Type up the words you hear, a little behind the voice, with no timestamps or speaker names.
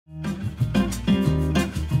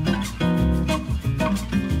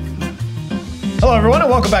Hello, everyone,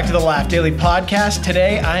 and welcome back to the Laugh Daily Podcast.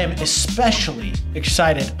 Today, I am especially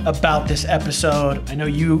excited about this episode. I know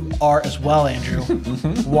you are as well, Andrew.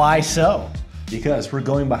 Why so? Because we're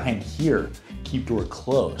going behind here. Keep door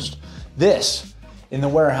closed. This, in the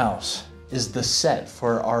warehouse, is the set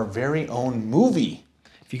for our very own movie.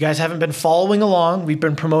 If you guys haven't been following along, we've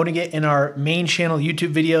been promoting it in our main channel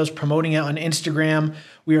YouTube videos, promoting it on Instagram.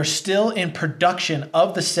 We are still in production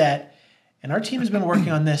of the set, and our team has been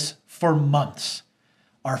working on this for months.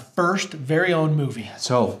 Our first very own movie.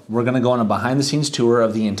 So we're gonna go on a behind the scenes tour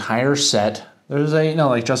of the entire set. There's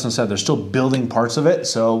like Justin said, they're still building parts of it,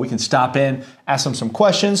 so we can stop in, ask them some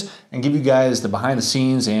questions, and give you guys the behind the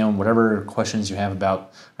scenes and whatever questions you have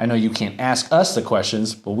about. I know you can't ask us the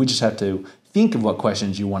questions, but we just have to think of what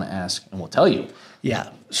questions you want to ask, and we'll tell you. Yeah,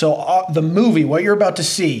 so the movie, what you're about to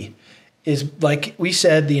see, is, like we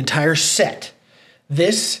said, the entire set.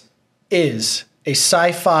 This is a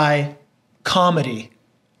sci-fi comedy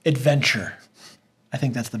adventure. I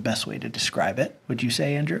think that's the best way to describe it. Would you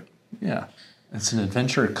say, Andrew? Yeah, it's an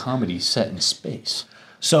adventure comedy set in space.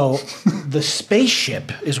 So the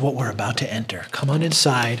spaceship is what we're about to enter. Come on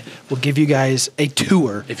inside. We'll give you guys a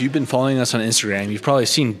tour. If you've been following us on Instagram, you've probably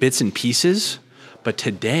seen bits and pieces, but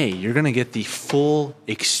today you're going to get the full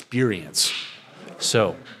experience.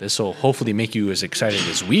 So this will hopefully make you as excited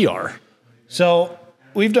as we are. So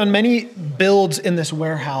we've done many builds in this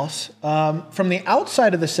warehouse. From the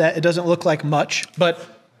outside of the set, it doesn't look like much, but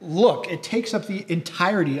look, it takes up the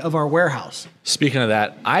entirety of our warehouse. Speaking of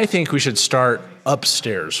that, I think we should start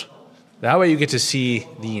upstairs. That way you get to see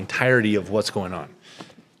the entirety of what's going on.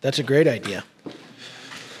 That's a great idea.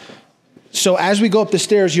 So as we go up the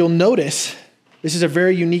stairs, you'll notice this is a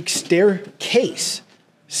very unique staircase.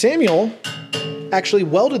 Samuel actually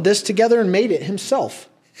welded this together and made it himself.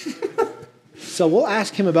 So we'll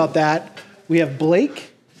ask him about that. We have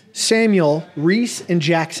Blake, Samuel, Reese, and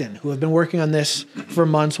Jackson, who have been working on this for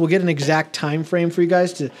months. We'll get an exact time frame for you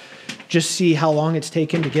guys to just see how long it's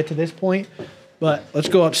taken to get to this point. But let's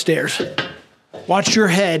go upstairs. Watch your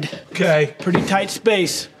head. Okay. Pretty tight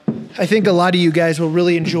space. I think a lot of you guys will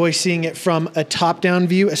really enjoy seeing it from a top-down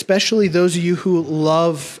view, especially those of you who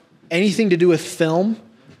love anything to do with film,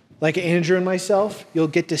 like Andrew and myself. You'll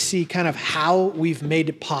get to see kind of how we've made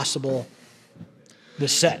it possible, the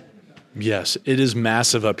set. Yes, it is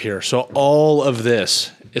massive up here. So all of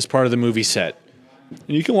this is part of the movie set.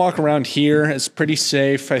 And you can walk around here. It's pretty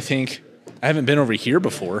safe, I think. I haven't been over here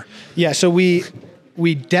before. Yeah, so we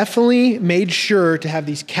definitely made sure to have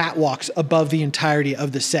these catwalks above the entirety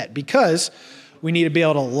of the set because we need to be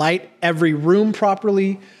able to light every room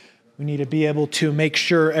properly. We need to be able to make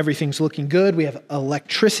sure everything's looking good. We have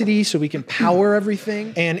electricity so we can power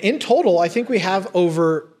everything. And in total, I think we have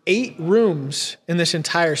over 8 rooms in this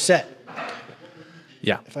entire set.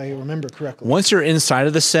 Yeah. If I remember correctly. Once you're inside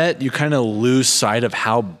of the set, you kind of lose sight of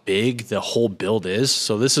how big the whole build is.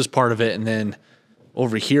 So this is part of it, and then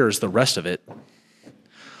over here is the rest of it.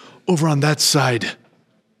 Over on that side.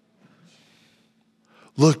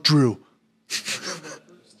 Look, Drew.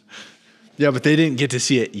 Yeah, but they didn't get to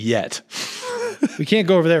see it yet. We can't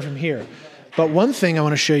go over there from here. But one thing I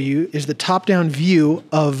want to show you is the top-down view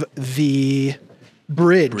of the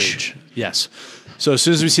bridge. Yes. So as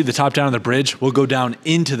soon as we see the top down of the bridge, we'll go down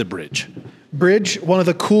into the bridge. Bridge, one of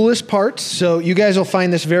the coolest parts. So you guys will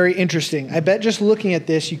find this very interesting. I bet just looking at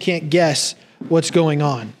this, you can't guess what's going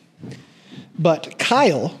on. But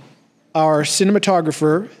Kyle, our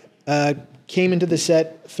cinematographer, came into the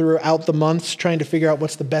set throughout the months trying to figure out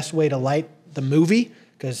what's the best way to light the movie,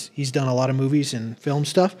 because he's done a lot of movies and film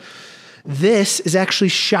stuff. This is actually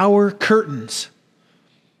shower curtains.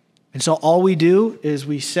 And so all we do is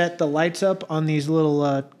we set the lights up on these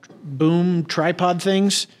little boom tripod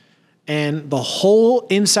things, and the whole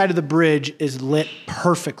inside of the bridge is lit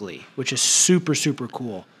perfectly, which is super, super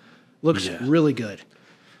cool. Looks really good.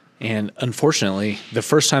 And unfortunately, the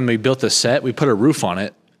first time we built the set, we put a roof on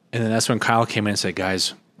it, and then that's when Kyle came in and said,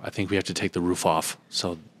 guys, I think we have to take the roof off.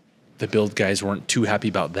 So the build guys weren't too happy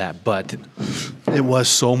about that, but it was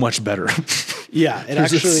so much better. Yeah, it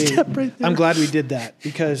actually, right, I'm glad we did that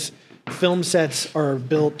because film sets are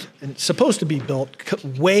built and supposed to be built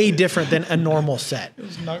way different than a normal set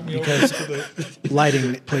because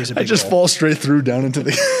lighting plays a big role. I just fall straight through down into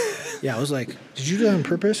the... Yeah, I was like, did you do that on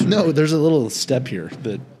purpose? No, there's a little step here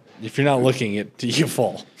that if you're not looking, you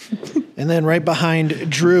fall. And then right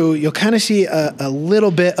behind Drew, you'll kind of see a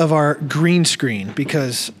little bit of our green screen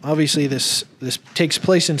because obviously this takes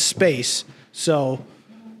place in space. So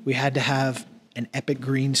we had to have an epic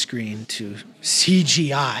green screen to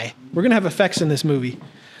CGI. We're going to have effects in this movie.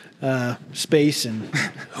 Space and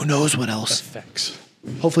who knows what else. Effects.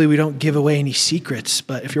 Hopefully we don't give away any secrets,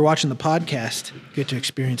 but if you're watching the podcast, you get to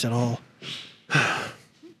experience it all. Do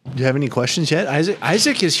you have any questions yet?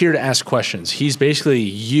 Isaac is here to ask questions. He's basically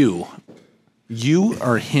you. You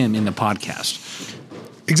are him in the podcast.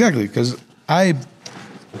 Exactly, because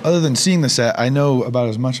other than seeing the set, I know about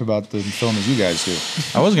as much about the film as you guys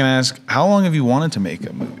do. I was going to ask, how long have you wanted to make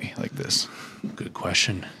a movie like this? Good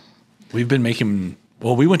question. We've been making,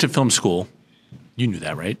 well, we went to film school. You knew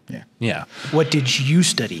that, right? Yeah. Yeah. What did you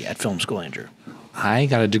study at film school, Andrew? I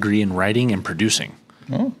got a degree in writing and producing.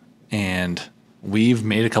 Oh. And we've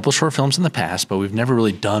made a couple short films in the past, but we've never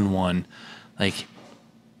really done one like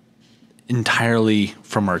entirely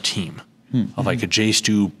from our team of like a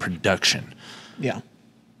JSTU production. Yeah.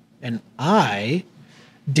 And I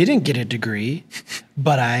didn't get a degree,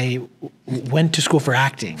 but I went to school for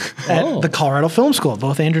acting at the Colorado Film School.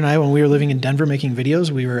 Both Andrew and I, when we were living in Denver making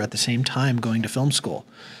videos, we were at the same time going to film school,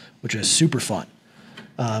 which was super fun.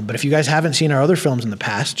 But if you guys haven't seen our other films in the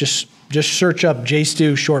past, just search up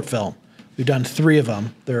JSTU short film. We've done 3 of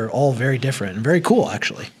them. They're all very different and very cool,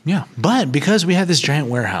 actually. Yeah. But because we had this giant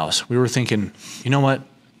warehouse, we were thinking, you know what?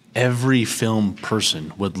 Every film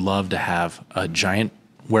person would love to have a giant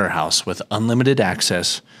warehouse with unlimited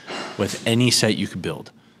access with any set you could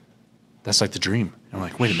build. That's like the dream. And we're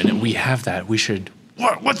like, wait a minute, we have that. We should,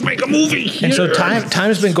 let's make a movie here. And so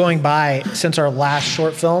time's been going by since our last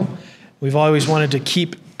short film. We've always wanted to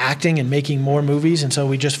keep acting and making more movies. And so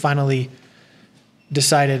we just finally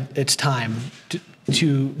decided it's time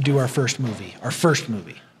to do our first movie.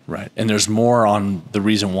 Right. And there's more on the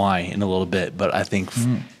reason why in a little bit, but I think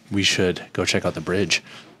we should go check out the bridge.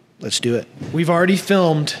 Let's do it. We've already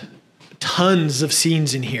filmed tons of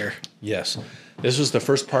scenes in here. Yes. This was the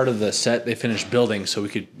first part of the set they finished building, so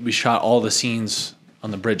we shot all the scenes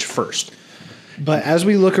on the bridge first. But as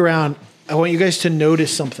we look around, I want you guys to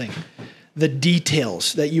notice something. The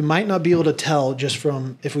details that you might not be able to tell just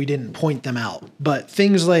from if we didn't point them out. But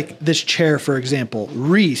things like this chair, for example.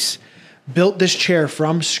 Reese built this chair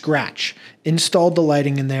from scratch, installed the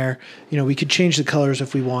lighting in there. You know, we could change the colors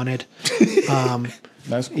if we wanted.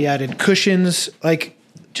 That's cool. He added cushions. Like,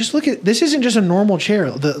 just look at, this isn't just a normal chair.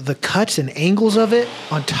 The cuts and angles of it.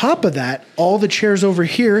 On top of that, all the chairs over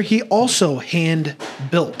here, he also hand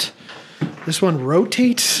built. This one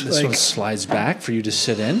rotates. This one slides back for you to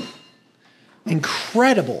sit in.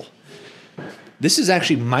 Incredible. This is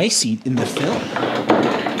actually my seat in the film.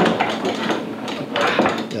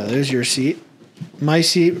 Yeah, there's your seat. My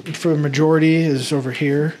seat for majority is over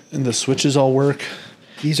here. And the switches all work.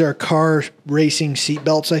 These are car racing seat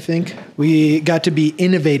belts, I think. We got to be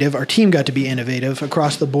innovative. Our team got to be innovative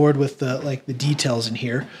across the board with the details in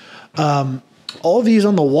here. All of these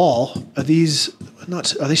on the wall, are they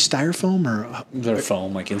styrofoam or? They're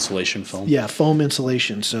foam, like insulation foam. Yeah, foam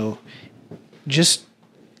insulation. So just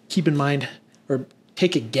keep in mind or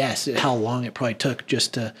take a guess at how long it probably took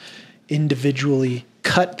just to individually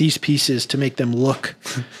cut these pieces to make them look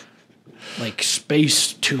like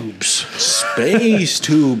space tubes. Space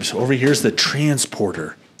tubes. Over here's the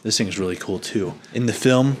transporter. This thing is really cool too. In the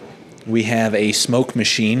film, we have a smoke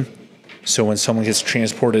machine. So when someone gets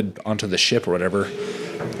transported onto the ship or whatever,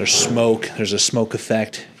 there's smoke. There's a smoke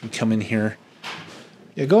effect. You come in here.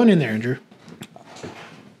 Yeah, go on in there, Andrew.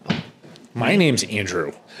 My name's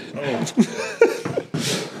Andrew. Look at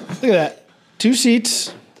that. 2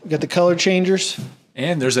 seats. We got the color changers.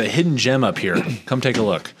 And there's a hidden gem up here. Come take a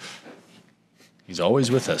look. He's always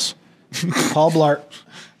with us. Paul Blart.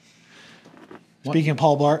 Speaking of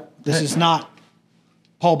Paul Blart, this is not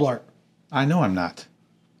Paul Blart. I know I'm not.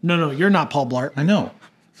 No, you're not Paul Blart. I know.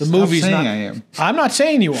 The Stop movie's saying not. I am. I'm not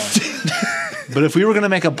saying you are. But if we were going to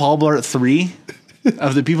make a Paul Blart 3,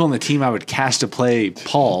 of the people on the team I would cast to play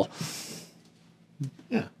Paul.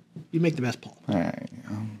 Yeah, you make the best Paul. All right.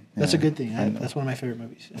 That's a good thing. That's one of my favorite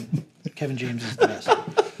movies. And Kevin James is the best.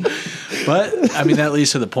 But, I mean, that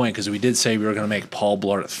leads to the point, because we did say we were going to make Paul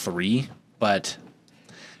Blart 3, but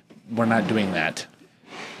we're not doing that.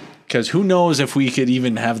 Because who knows if we could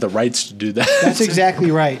even have the rights to do that. That's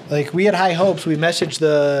exactly right. Like, we had high hopes. We messaged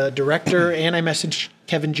the director, and I messaged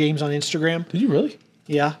Kevin James on Instagram. Did you really?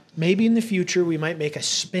 Yeah. Maybe in the future we might make a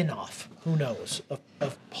spin-off, who knows,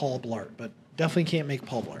 of Paul Blart. But definitely can't make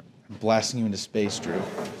Paul Blart. I'm blasting you into space, Drew.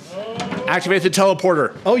 Activate the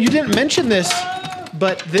teleporter. Oh, you didn't mention this,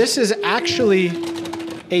 but this is actually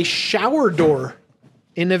a shower door.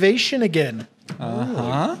 Innovation again.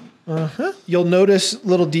 You'll notice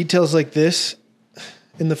little details like this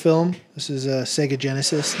in the film. This is a Sega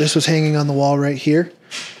Genesis. This was hanging on the wall right here.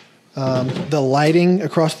 The lighting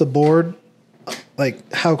across the board,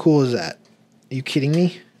 like, how cool is that? Are you kidding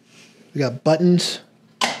me? We got buttons.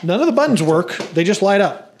 None of the buttons work. They just light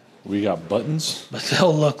up. We got buttons. But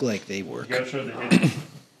they'll look like they work.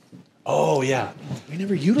 Oh, yeah. We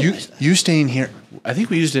never utilized that. You staying here. I think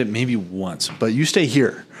we used it maybe once, but you stay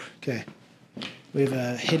here. Okay. We have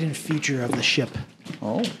a hidden feature of the ship.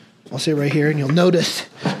 Oh. I'll say right here, and you'll notice.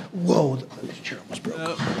 Whoa, this chair almost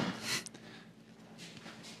broke.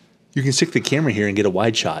 You can stick the camera here and get a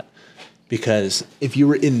wide shot. Because if you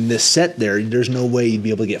were in this set there's no way you'd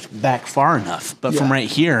be able to get back far enough. But from right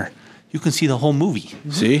here, you can see the whole movie.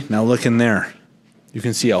 Mm-hmm. See? Now look in there. You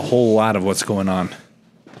can see a whole lot of what's going on.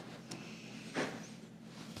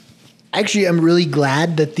 Actually, I'm really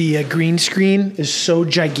glad that the green screen is so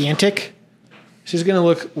gigantic. This is going to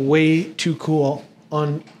look way too cool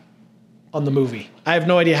on the movie. I have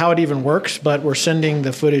no idea how it even works, but we're sending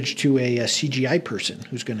the footage to a CGI person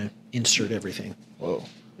who's going to insert everything. Whoa.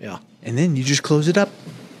 Yeah. And then you just close it up,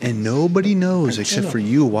 and nobody knows except for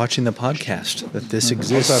you watching the podcast that this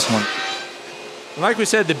exists. Like we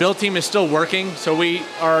said, the build team is still working, so we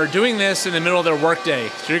are doing this in the middle of their workday.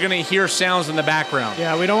 So you're going to hear sounds in the background.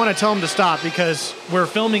 Yeah, we don't want to tell them to stop because we're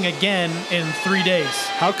filming again in 3 days.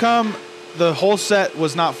 How come the whole set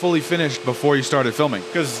was not fully finished before you started filming?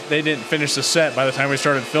 Because they didn't finish the set by the time we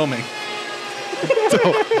started filming.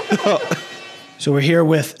 So we're here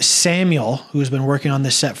with Samuel, who's been working on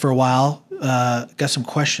this set for a while. Got some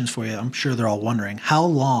questions for you. I'm sure they're all wondering. How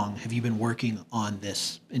long have you been working on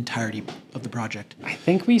this entirety of the project? I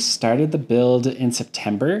think we started the build in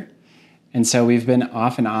September, and so we've been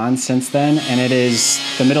off and on since then, and it is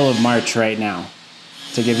the middle of March right now,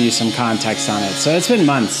 to give you some context on it. So it's been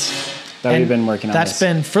months that we've been working on this. That's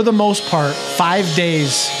been, for the most part, 5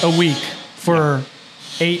 days a week for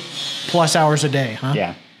 8+ hours a day, huh?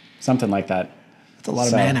 Yeah, something like that. That's a lot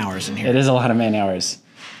of man hours in here. It is a lot of man hours.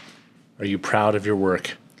 Are you proud of your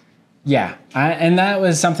work? Yeah, and that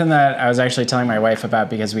was something that I was actually telling my wife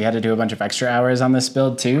about because we had to do a bunch of extra hours on this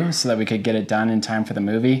build too so that we could get it done in time for the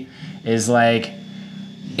movie. Is like,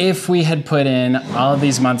 if we had put in all of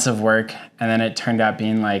these months of work and then it turned out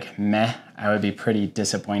being like meh, I would be pretty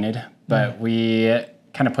disappointed. But we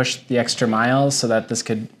kind of pushed the extra miles so that this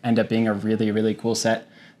could end up being a really, really cool set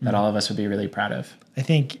that all of us would be really proud of. I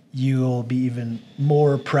think you'll be even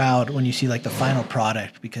more proud when you see like the final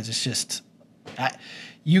product because it's just,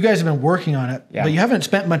 you guys have been working on it, but you haven't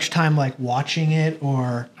spent much time like watching it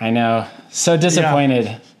or. I know, so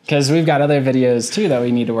disappointed because we've got other videos too that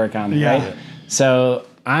we need to work on, right? So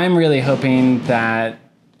I'm really hoping that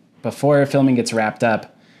before filming gets wrapped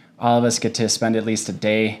up, all of us get to spend at least a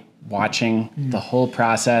day watching the whole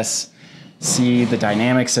process, see the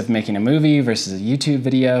dynamics of making a movie versus a YouTube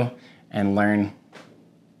video, and learn.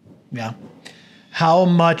 Yeah. How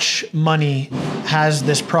much money has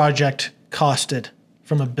this project costed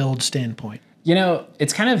from a build standpoint? You know,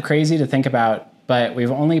 it's kind of crazy to think about, but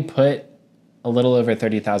we've only put a little over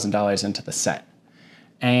 $30,000 into the set.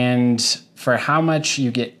 And for how much you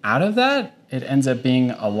get out of that, it ends up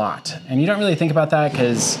being a lot. And you don't really think about that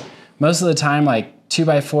because most of the time, like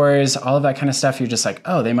 2x4s, all of that kind of stuff, you're just like,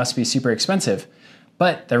 oh, they must be super expensive.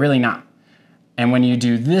 But they're really not. And when you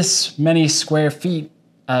do this many square feet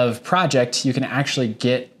of project, you can actually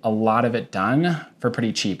get a lot of it done for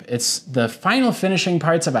pretty cheap. It's the final finishing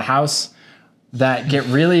parts of a house that get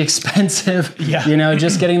really expensive, you know,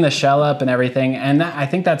 just getting the shell up and everything. And I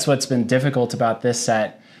think that's what's been difficult about this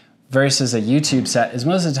set versus a YouTube set is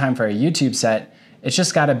most of the time for a YouTube set, it's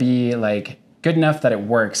just gotta be like good enough that it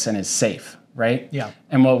works and is safe, right? Yeah.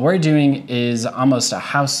 And what we're doing is almost a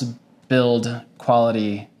house build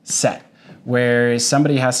quality set, where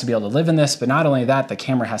somebody has to be able to live in this, but not only that, the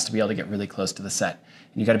camera has to be able to get really close to the set.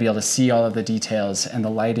 And you got to be able to see all of the details, and the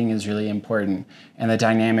lighting is really important, and the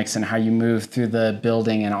dynamics and how you move through the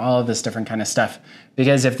building and all of this different kind of stuff.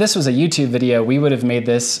 Because if this was a YouTube video, we would have made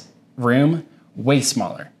this room way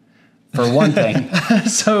smaller, for one thing.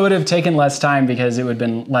 So it would have taken less time because it would have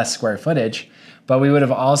been less square footage, but we would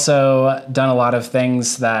have also done a lot of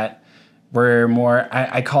things that were more,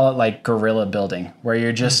 I call it like guerrilla building, where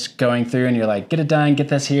you're just going through and you're like, get it done, get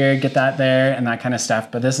this here, get that there, and that kind of stuff.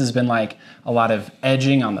 But this has been like a lot of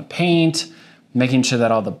edging on the paint, making sure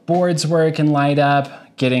that all the boards work and light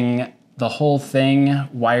up, getting the whole thing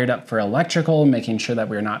wired up for electrical, making sure that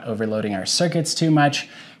we're not overloading our circuits too much,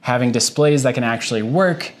 having displays that can actually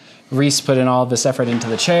work. Reese put in all of this effort into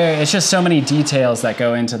the chair. It's just so many details that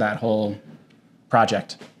go into that whole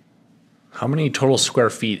project. How many total square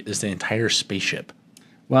feet is the entire spaceship?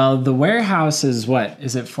 Well, the warehouse is what?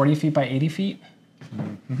 Is it 40 feet by 80 feet?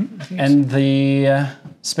 Mm-hmm. And the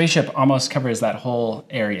spaceship almost covers that whole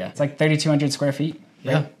area. It's like 3,200 square feet.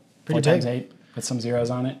 Right? Yeah, pretty 4 big. times 8 with some zeros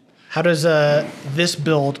on it. How does this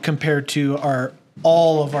build compare to our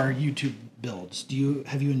all of our YouTube builds.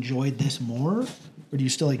 Have you enjoyed this more, or do you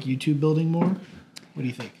still like YouTube building more? What do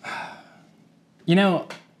you think? You know,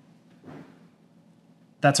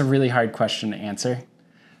 that's a really hard question to answer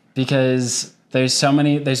because there's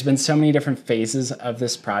been so many different phases of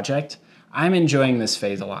this project. I'm enjoying this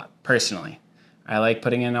phase a lot, personally. I like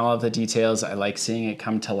putting in all of the details. I like seeing it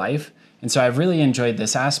come to life. And so I've really enjoyed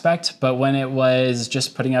this aspect. But when it was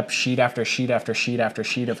just putting up sheet after sheet after sheet after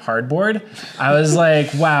sheet of hardboard, I was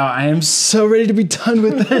like, wow, I am so ready to be done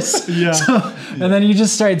with this. And then you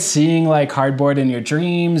just start seeing like hardboard in your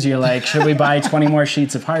dreams. You're like, should we buy 20 more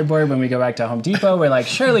sheets of hardboard when we go back to Home Depot? We're like,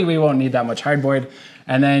 surely we won't need that much hardboard.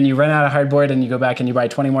 And then you run out of hardboard and you go back and you buy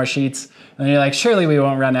 20 more sheets. And then you're like, surely we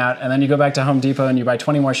won't run out. And then you go back to Home Depot and you buy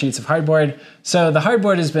 20 more sheets of hardboard. So the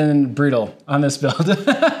hardboard has been brutal on this build.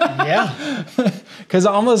 Yeah. Because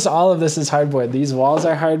almost all of this is hardboard. These walls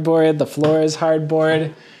are hardboard. The floor is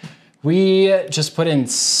hardboard. We just put in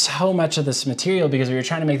so much of this material because we were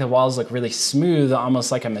trying to make the walls look really smooth,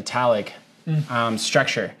 almost like a metallic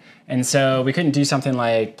structure. And so we couldn't do something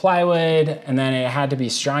like plywood, and then it had to be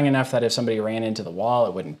strong enough that if somebody ran into the wall,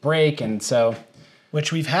 it wouldn't break. And so,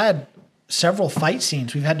 which we've had several fight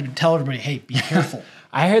scenes. We've had to tell everybody, hey, be careful.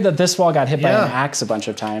 I heard that this wall got hit by an axe a bunch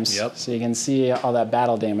of times. Yep. So you can see all that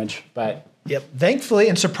battle damage. But yep, thankfully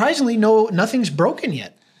and surprisingly, nothing's broken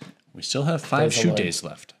yet. We still have 5 shoot days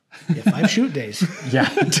left. Yeah, 5 shoot days.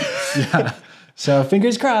 yeah. So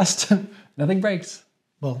fingers crossed, nothing breaks.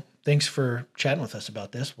 Well, thanks for chatting with us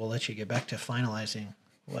about this. We'll let you get back to finalizing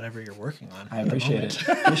whatever you're working on. I appreciate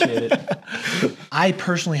it. I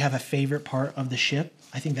personally have a favorite part of the ship.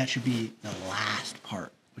 I think that should be the last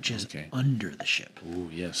part, which is under the ship. Ooh,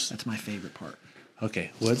 yes. That's my favorite part.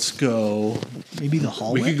 Okay, let's go. Maybe the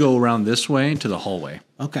hallway? We could go around this way to the hallway.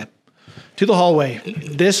 Okay. To the hallway.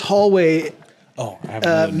 This hallway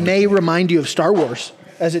may remind you of Star Wars,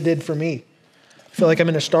 as it did for me. I feel like I'm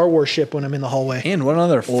in a Star Wars ship when I'm in the hallway. And one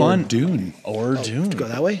other fun... Dune. Or Dune. Go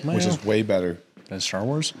that way? Which is way better than Star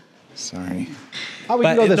Wars? Sorry. Oh, we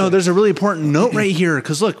can go this way. There's a really important note right here,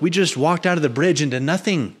 because look, we just walked out of the bridge into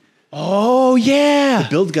nothing. Oh, yeah. The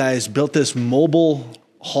build guys built this mobile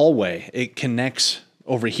hallway. It connects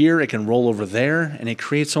over here, it can roll over there, and it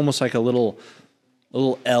creates almost like a little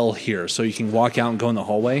L here, so you can walk out and go in the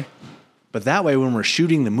hallway. But that way, when we're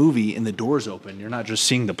shooting the movie and the door's open, you're not just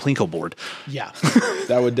seeing the Plinko board. Yeah.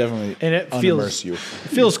 That would definitely unimmerse you. It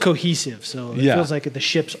feels cohesive, so it Yeah. feels like the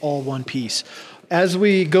ship's all one piece. As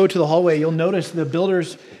we go to the hallway, you'll notice the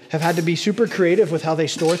builders have had to be super creative with how they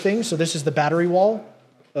store things. So this is the battery wall.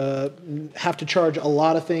 Have to charge a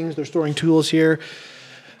lot of things. They're storing tools here.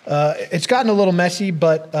 It's gotten a little messy,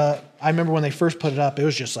 but I remember when they first put it up, it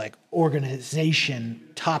was just like organization,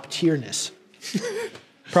 top tierness.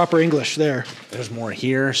 Proper English there. There's more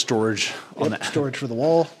here, storage on that. Storage for the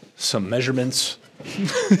wall. Some measurements.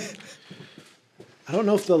 I don't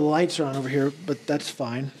know if the lights are on over here, but that's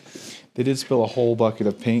fine. They did spill a whole bucket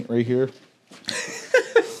of paint right here.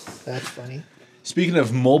 That's funny. Speaking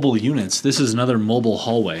of mobile units, this is another mobile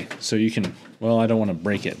hallway. So you can, well, I don't want to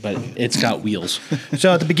break it, but it's got wheels.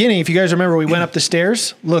 So at the beginning, if you guys remember, we went up the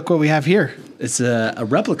stairs. Look what we have here. It's a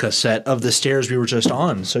replica set of the stairs we were just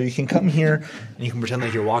on. So you can come here and you can pretend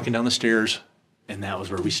like you're walking down the stairs, and that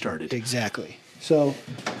was where we started. Exactly. So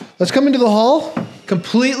let's come into the hall.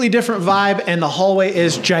 Completely different vibe, and the hallway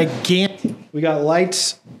is gigantic. We got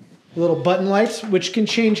lights, little button lights, which can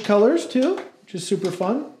change colors too, which is super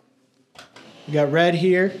fun. We got red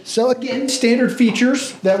here. So again, standard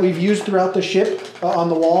features that we've used throughout the ship on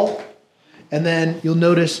the wall. And then you'll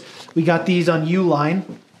notice we got these on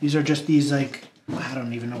U-line. These are just these like, I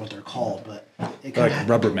don't even know what they're called, but it Like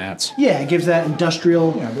rubber mats. Yeah, it gives that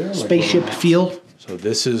industrial spaceship feel. So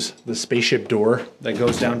this is the spaceship door that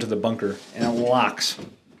goes down to the bunker, and it locks.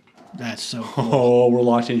 That's so cool. Oh, we're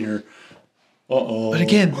locked in here. Uh-oh. But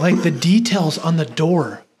again, like the details on the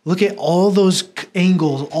door. Look at all those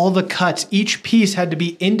angles, all the cuts. Each piece had to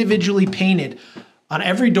be individually painted on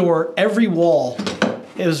every door, every wall.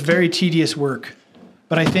 It was very tedious work.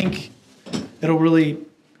 But I think it'll really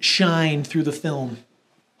shine through the film.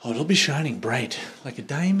 Oh, it'll be shining bright like a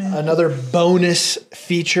diamond. Another bonus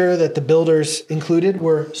feature that the builders included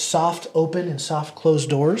were soft open and soft closed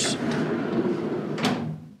doors.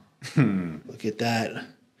 Look at that.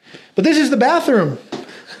 But this is the bathroom.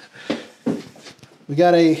 We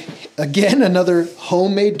got another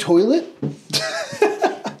homemade toilet.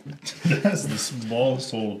 That's the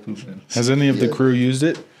smallest hole of poop in. Has any of the crew used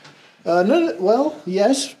it No, well,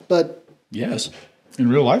 yes, but Yes. in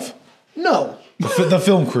real life? no. The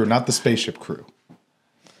film crew, not the spaceship crew.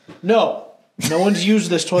 No. No one's used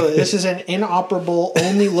this toilet. This is an inoperable,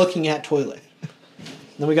 only looking at toilet.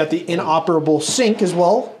 Then we got the inoperable sink as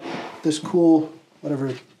well. This cool,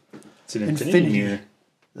 whatever. It's an infinity mirror.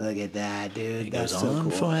 Look at that, dude. It That's goes so on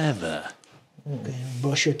cool. forever. Okay,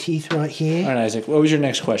 brush your teeth right here. All right, Isaac, what was your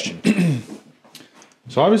next question?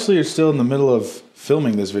 So obviously you're still in the middle of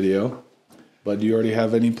filming this video, but do you already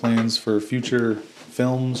have any plans for future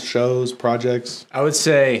films, shows, projects? I would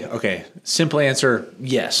say, okay, simple answer,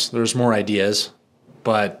 yes. There's more ideas,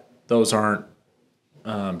 but those aren't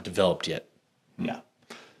developed yet. Yeah.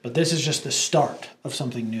 But this is just the start of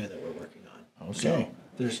something new that we're working on. Okay. So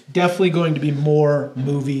there's definitely going to be more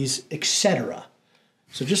movies, etc.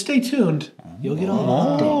 So just stay tuned. You'll get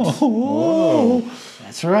all the updates. Whoa.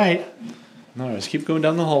 That's right. No, let's keep going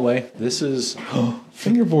down the hallway. This is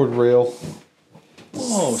Fingerboard rail.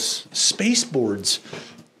 space boards.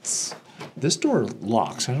 This door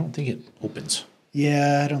locks. I don't think it opens.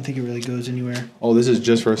 Yeah, I don't think it really goes anywhere. Oh, this is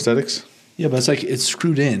just for aesthetics? Yeah, but it's like it's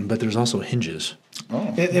screwed in, but there's also hinges.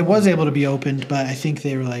 Oh. It was able to be opened, but I think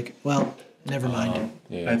they were like, well, never mind.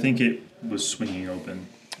 I think it was swinging open.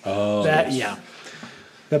 Oh, That, yeah.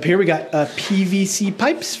 Up here we got PVC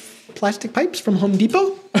pipes, plastic pipes from Home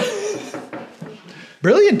Depot.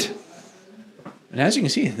 Brilliant. And as you can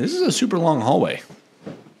see, this is a super long hallway.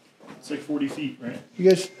 It's like 40 feet, right? You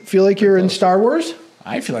guys feel like you're in Star Wars?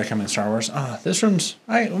 I feel like I'm in Star Wars. This room's,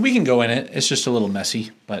 we can go in it. It's just a little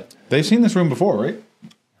messy, but. They've seen this room before, right?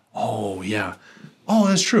 Oh, yeah. Oh,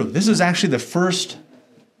 that's true. This is actually the first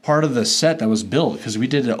part of the set that was built because we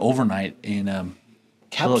did it overnight in a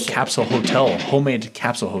little capsule hotel, homemade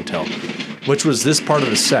capsule hotel, which was this part of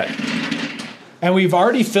the set. And we've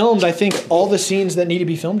already filmed, I think, all the scenes that need to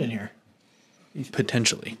be filmed in here.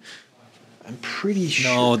 Potentially. I'm pretty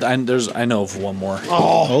sure. No, I know of one more.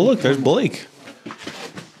 Oh, look, there's Blake.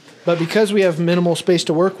 But because we have minimal space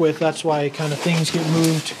to work with, that's why kind of things get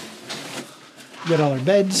moved. We got all our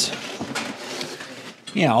beds.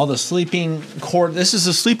 Yeah, all the sleeping quarters. This is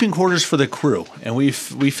the sleeping quarters for the crew, and we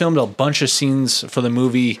filmed a bunch of scenes for the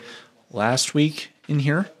movie last week in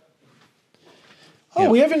here. Oh, Yeah.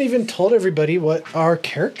 we haven't even told everybody what our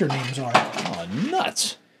character names are. Oh,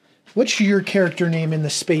 nuts! What's your character name in the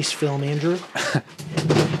space film, Andrew?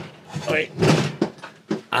 Wait,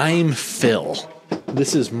 I'm Phil.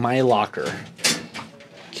 This is my locker.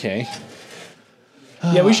 Okay.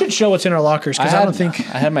 Yeah, we should show what's in our lockers because I don't think.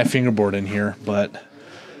 I had my fingerboard in here, but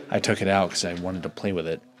I took it out because I wanted to play with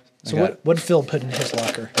it. So what did Phil put in his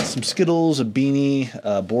locker? Some Skittles, a beanie,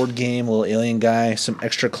 a board game, a little alien guy, some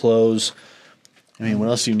extra clothes. I mean, what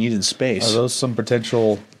else do you need in space? Are those some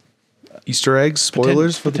potential Easter eggs,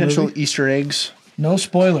 spoilers for the potential movie? Easter eggs? No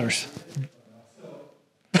spoilers.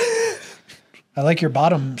 I like your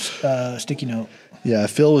bottom sticky note. Yeah,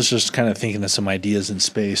 Phil was just kind of thinking of some ideas in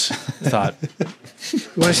space. Thought, You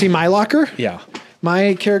want to see my locker? yeah.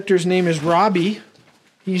 My character's name is Robbie.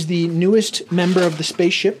 He's the newest member of the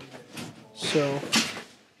spaceship. So,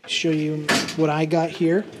 show you what I got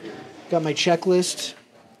here. Got my checklist.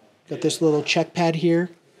 Got this little check pad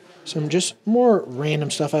here. Some just more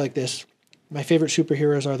random stuff. I like this. My favorite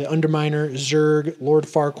superheroes are the Underminer, Zurg, Lord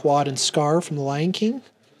Farquaad, and Scar from The Lion King.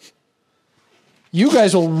 You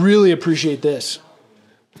guys will really appreciate this.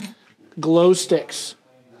 Glow sticks.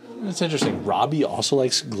 That's interesting. Robbie also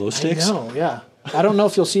likes glow sticks. I know, yeah. I don't know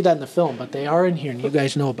if you'll see that in the film, but they are in here, and you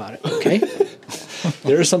guys know about it, okay?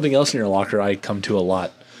 There is something else in your locker I come to a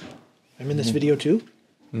lot. I'm in this video too.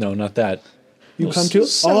 No, not that. You come to?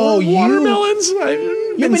 Oh, watermelons.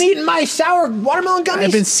 You've been eating my sour watermelon gummies?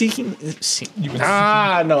 I've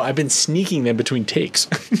been I've been sneaking them between takes.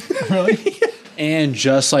 Really? And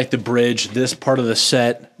just like the bridge, this part of the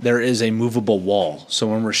set, there is a movable wall. So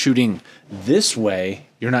when we're shooting this way,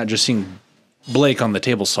 you're not just seeing Blake on the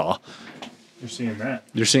table saw. You're seeing that.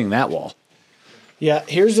 You're seeing that wall. Yeah,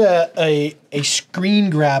 here's a screen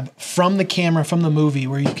grab from the camera from the movie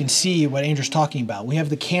where you can see what Andrew's talking about. We have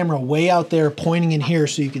the camera way out there pointing in here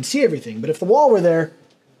so you can see everything. But if the wall were there,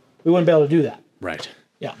 we wouldn't be able to do that. Right.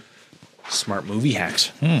 Yeah. Smart movie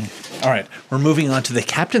hacks. All right, we're moving on to the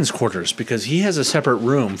captain's quarters because he has a separate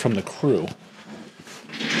room from the crew.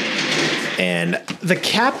 And the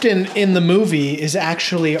captain in the movie is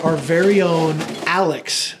actually our very own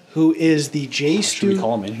Alex, who is the JSTU. Should we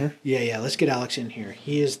call him in here? Yeah, let's get Alex in here.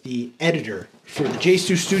 He is the editor for the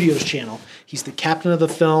JStuStudios channel. He's the captain of the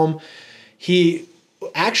film. He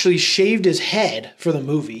actually shaved his head for the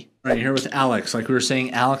movie. Right here with Alex. Like we were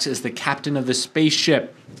saying, Alex is the captain of the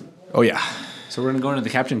spaceship. Oh, yeah. So we're going to go into the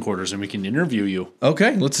captain quarters and we can interview you.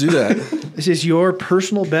 Okay, let's do that. This is your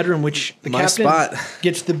personal bedroom, which the My captain spot.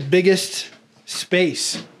 gets the biggest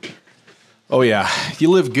space. Oh, yeah. You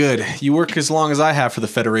live good. You work as long as I have for the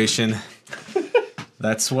Federation.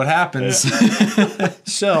 That's what happens.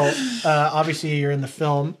 So, obviously, you're in the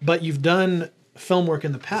film, but you've done film work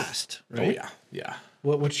in the past, right? Oh yeah, yeah.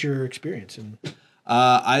 What's your experience?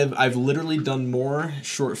 I've literally done more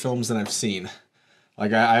short films than I've seen.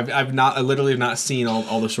 Like I literally have not seen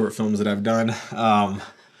all the short films that I've done.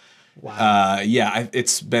 Wow.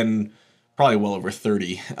 It's been probably well over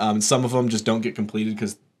 30. Some of them just don't get completed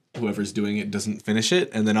because whoever's doing it doesn't finish it,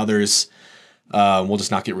 and then others will just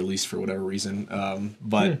not get released for whatever reason.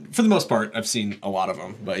 But for the most part, I've seen a lot of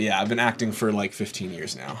them. But yeah, I've been acting for like 15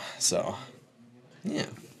 years now. So yeah.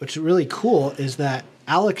 What's really cool is that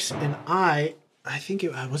Alex and I think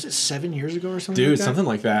was it 7 years ago or something? Dude, like that? something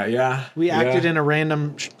like that. Yeah. We acted in a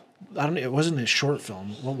random. I don't know. It wasn't a short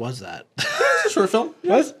film. What was that? It's a short film.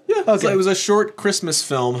 Was? Yeah. Okay. It was a short Christmas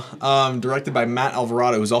film directed by Matt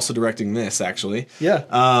Alvarado, who's also directing this, actually. Yeah.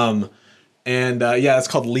 It's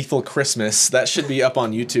called Lethal Christmas. That should be up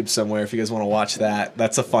on YouTube somewhere if you guys want to watch that.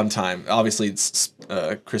 That's a fun time. Obviously, it's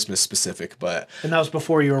Christmas specific, but... And that was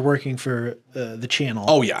before you were working for the channel.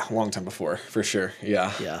 Oh, yeah. A long time before, for sure.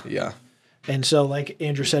 Yeah. Yeah. Yeah. And so, like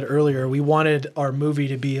Andrew said earlier, we wanted our movie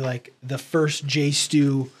to be like the first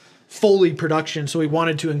JSTU Foley production, so we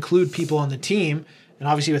wanted to include people on the team. And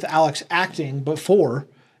obviously, with Alex acting before,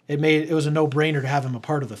 it was a no-brainer to have him a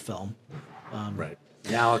part of the film. Right.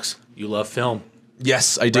 Yeah, Alex, you love film.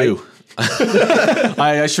 Yes, I do. Right?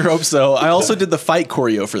 I sure hope so. I also did the fight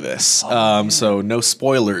choreo for this, so no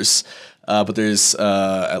spoilers. But there's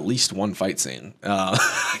at least one fight scene.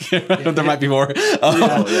 There might be more.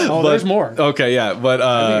 There's more. Okay, yeah, but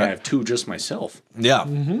I think I have two just myself. Yeah.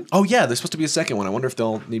 Mm-hmm. Oh, yeah. There's supposed to be a second one. I wonder if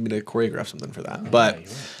they'll need me to choreograph something for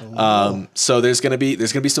that. So there's gonna be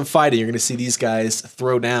some fighting. You're gonna see these guys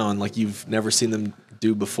throw down like you've never seen them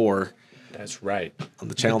do before. That's right. On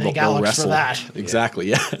the channel, thank they'll Alex wrestle. for that. Exactly.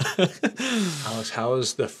 Yeah. Alex, how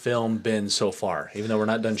has the film been so far? Even though we're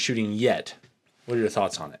not done shooting yet, what are your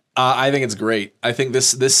thoughts on it? I think it's great. I think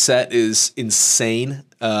this set is insane.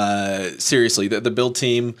 Seriously, the build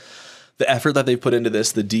team, the effort that they've put into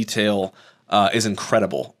this, the detail is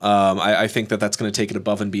incredible. I think that's going to take it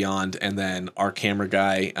above and beyond. And then our camera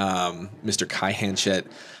guy, Mr. Kai Hanchett,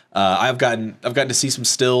 I've gotten to see some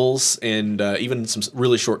stills and even some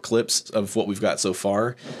really short clips of what we've got so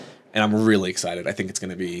far. And I'm really excited. I think it's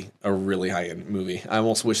going to be a really high-end movie. I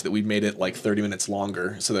almost wish that we'd made it like 30 minutes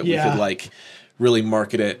longer so that we could like really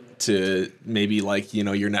market it to maybe like,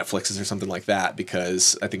 your Netflixes or something like that,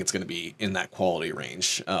 because I think it's going to be in that quality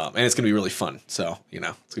range. And it's going to be really fun. So,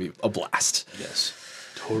 it's going to be a blast. Yes.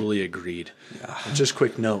 Totally agreed. Yeah. And just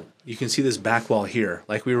quick note, you can see this back wall here.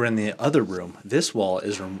 Like we were in the other room, this wall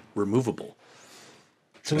is removable.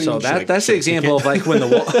 So that's the example of like when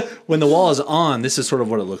the wall is on, this is sort of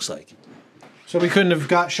what it looks like. So we couldn't have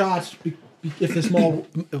got shots if this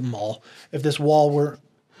if this wall were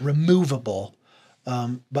removable.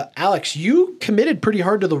 But Alex, you committed pretty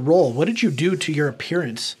hard to the role. What did you do to your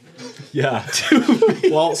appearance? Yeah.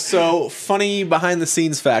 Well, so funny behind the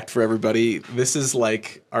scenes fact for everybody. This is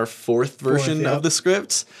like our fourth version of the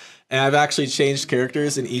script. And I've actually changed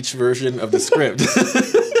characters in each version of the script.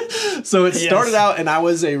 So it started out, and I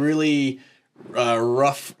was a really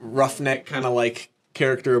roughneck kind of like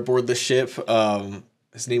character aboard the ship.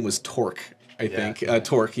 His name was Torque, I think.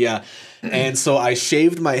 Torque, yeah. And so I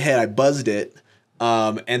shaved my head, I buzzed it,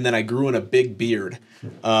 and then I grew in a big beard.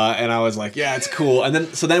 And I was like, yeah, it's cool. And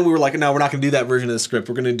then we were like, no, we're not going to do that version of the script.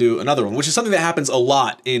 We're going to do another one, which is something that happens a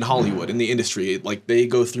lot in Hollywood, in the industry. Like they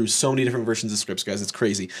go through so many different versions of scripts, guys. It's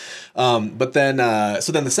crazy. But then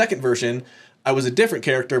the second version, I was a different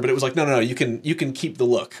character, but it was like, no, you can keep the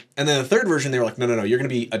look. And then the third version, they were like, no, you're going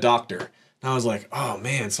to be a doctor. And I was like, oh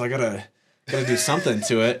man, so I gotta do something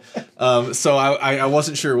to it. So I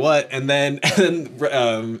wasn't sure what. And then in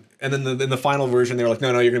the final version, they were like,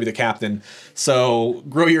 no, you're gonna be the captain. So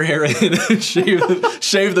grow your hair in,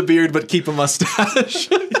 shave the beard, but keep a mustache.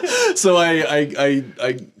 So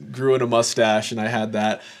I grew in a mustache, and I had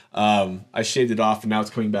that. I shaved it off, and now it's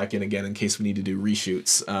coming back in again in case we need to do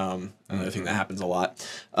reshoots. Another thing that happens a lot.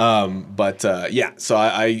 So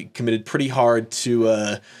I committed pretty hard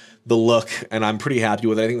to the look, and I'm pretty happy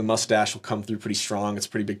with it. I think the mustache will come through pretty strong. It's a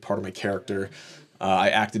pretty big part of my character. I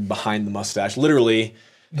acted behind the mustache, literally,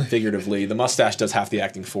 figuratively. The mustache does half the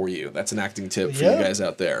acting for you. That's an acting tip for you guys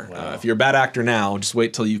out there. Wow. If you're a bad actor now, just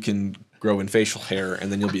wait till you can grow in facial hair,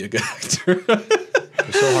 and then you'll be a good actor.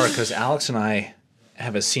 It's so hard because Alex and I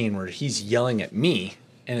have a scene where he's yelling at me,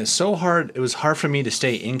 and it's so hard. It was hard for me to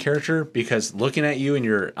stay in character because looking at you in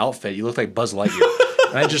your outfit, you look like Buzz Lightyear.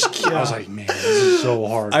 And I was like, man, this is so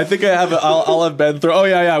hard. I think I have it. I'll have Ben throw. Oh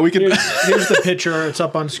yeah, we can. Here's the picture. It's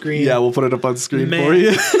up on screen. Yeah, we'll put it up on screen Man, for you.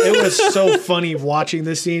 it was so funny watching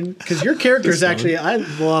this scene because your character is actually. I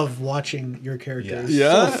love watching your character. It's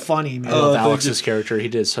Yeah? so funny, man. I love Alex's character. He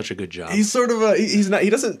did such a good job. He's sort of he's not. He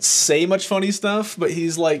doesn't say much funny stuff, but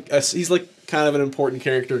he's like kind of an important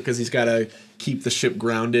character because he's got to keep the ship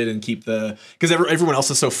grounded and keep because everyone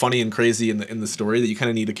else is so funny and crazy in the story that you kind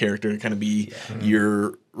of need a character to kind of be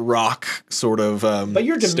your rock sort of. But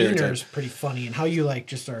your demeanor stereotype. is pretty funny, and how you like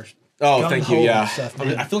just are. Oh, thank you. gung-ho Yeah, and stuff, I mean,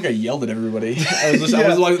 man. I feel like I yelled at everybody. I was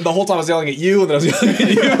like, the whole time I was yelling at you, and then I was yelling at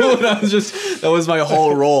you, and I was that was my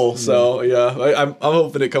whole role. So yeah, I'm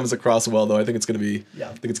hoping it comes across well, though. I think it's gonna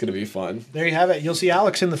be fun. There you have it. You'll see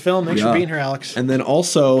Alex in the film. Thanks for being here, Alex. And then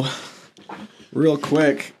also, real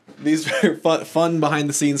quick, these are fun behind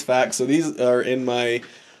the scenes facts. So these are in my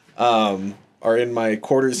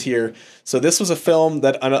quarters here. So this was a film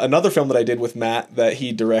another film that I did with Matt that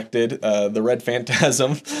he directed, The Red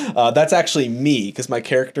Phantasm. That's actually me because my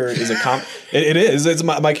character is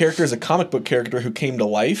my character is a comic book character who came to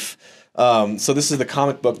life. So this is the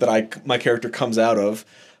comic book that my character comes out of.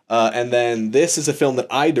 And then this is a film that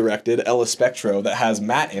I directed, Ella Spectro, that has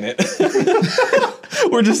Matt in it.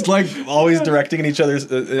 We're just like always directing in each other's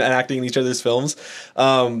and acting in each other's films.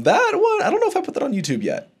 That one, I don't know if I put that on YouTube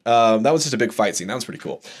yet. That was just a big fight scene. That was pretty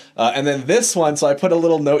cool. And then this one, so I put a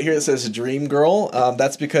little note here that says Dream Girl.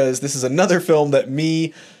 That's because this is another film that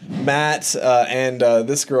me, Matt, and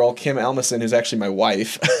this girl, Kim Almason, who's actually my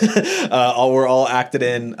wife, we're all acted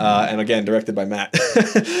in, and again, directed by Matt.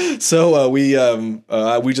 So we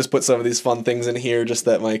just put some of these fun things in here just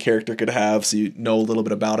that my character could have so you know a little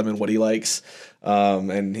bit about him and what he likes.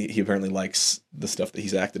 And he apparently likes the stuff that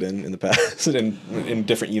he's acted in the past in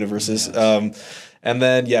different universes. Yes. And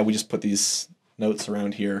then, we just put these notes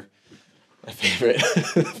around here. My favorite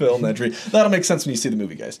film, that dream. That'll make sense when you see the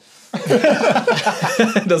movie, guys.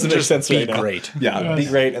 It doesn't make sense right now. Be great. Yeah, be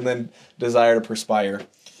great. And then desire to perspire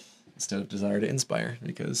instead of desire to inspire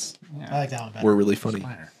because I like that one better. We're really funny.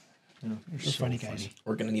 We're so funny guys.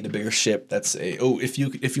 We're gonna need a bigger ship. That's if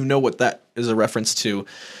you know what that is a reference to,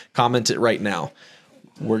 comment it right now.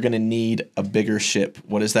 We're gonna need a bigger ship.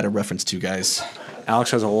 What is that a reference to, guys?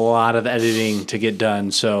 Alex has a lot of editing to get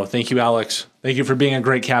done, so thank you, Alex. Thank you for being a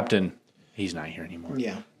great captain. He's not here anymore.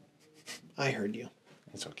 Yeah, I heard you.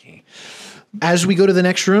 It's okay. As we go to the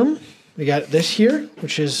next room, we got this here,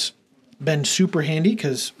 which has been super handy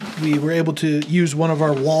because we were able to use one of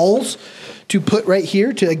our walls to put right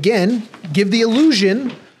here to, again, give the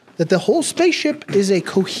illusion that the whole spaceship is a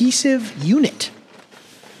cohesive unit.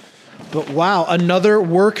 But wow, another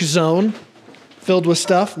work zone filled with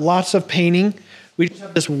stuff, lots of painting. We just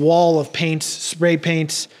have this wall of paints, spray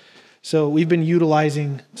paints. So we've been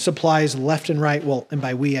utilizing supplies left and right. Well, and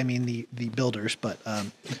by we, I mean the builders. But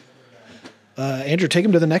Andrew, take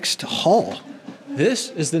him to the next hall. This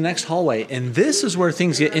is the next hallway, and this is where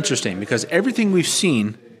things get interesting because everything we've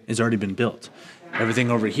seen has already been built.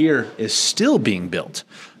 Everything over here is still being built.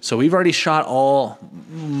 So we've already shot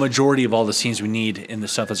majority of all the scenes we need in the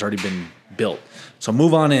stuff that's already been built. So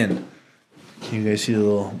move on in. Can you guys see the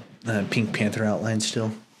little Pink Panther outline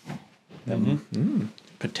still?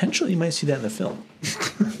 Potentially you might see that in the film.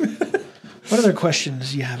 What other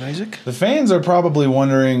questions do you have, Isaac? The fans are probably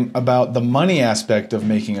wondering about the money aspect of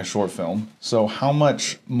making a short film. So how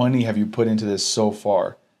much money have you put into this so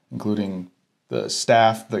far, including the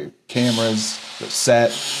staff, the cameras, the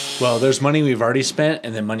set? Well, there's money we've already spent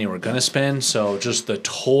and then money we're going to spend. So just the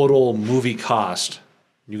total movie cost,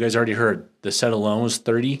 you guys already heard, the set alone was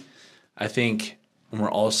 $30. I think when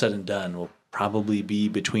we're all said and done, we'll probably be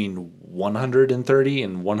between $130,000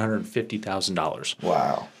 and $150,000.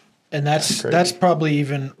 Wow. And that's probably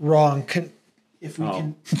even wrong. If we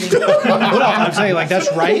can, well, I'm saying like that's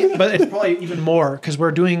right, but it's probably even more because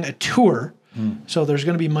we're doing a tour, so there's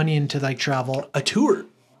going to be money into like travel. A tour?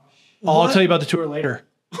 I'll tell you about the tour later.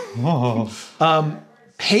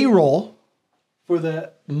 Payroll for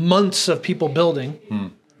the months of people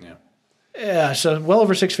building. Yeah, so well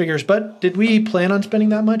over 6 figures. But did we plan on spending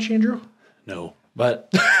that much, Andrew? No. But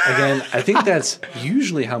again, I think that's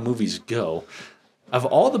usually how movies go. Of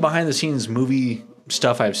all the behind-the-scenes movie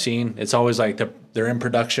stuff I've seen, it's always like they're in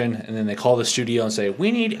production, and then they call the studio and say,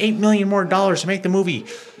 "We need $8 million more to make the movie."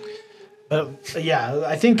 Yeah,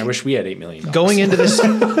 I think I wish we had $8 million. Going into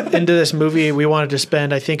this movie, we wanted to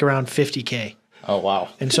spend I think around $50K. Oh wow!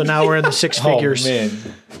 And so now we're in the 6 figures. Oh man!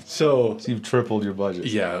 So you've tripled your budget.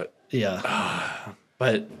 Yeah.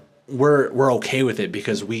 But we're okay with it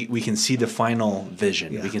because we can see the final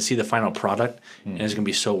vision. Yeah. We can see the final product, and it's going to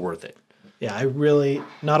be so worth it. Yeah, I really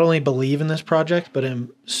not only believe in this project, but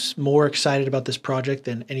am more excited about this project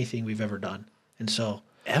than anything we've ever done. And so,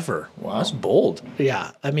 Ever. Wow. That's bold.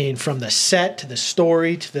 yeah, I mean, from the set to the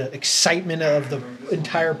story to the excitement of the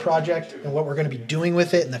entire project and what we're going to be doing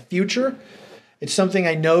with it in the future, it's something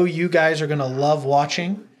I know you guys are going to love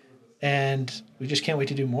watching. And we just can't wait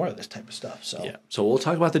to do more of this type of stuff. So, Yeah. So we'll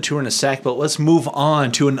talk about the tour in a sec, but let's move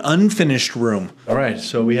on to an unfinished room. All right.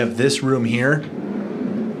 So we have this room here.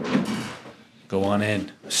 Go on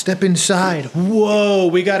in. step inside. Whoa,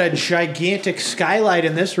 we got a gigantic skylight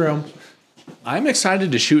in this room. I'm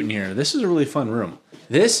excited to shoot in here. This is a really fun room.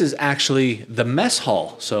 This is actually the mess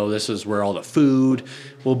hall. So this is where all the food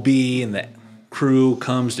will be and the crew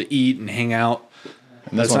comes to eat and hang out.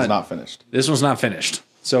 And this one's not finished. This one's not finished.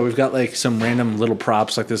 So we've got like some random little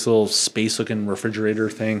props, like this little space-looking refrigerator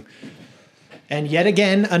thing. And yet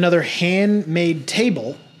again, another handmade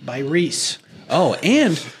table by Reese. Oh,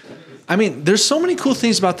 and I mean, there's so many cool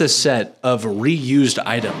things about this set of reused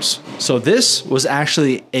items. So this was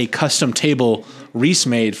actually a custom table Reese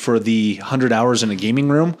made for the 100 Hours in a Gaming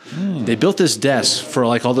Room. They built this desk for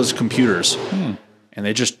like all those computers, and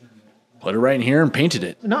they just put it right in here and painted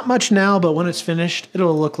it. Not much now, but when it's finished,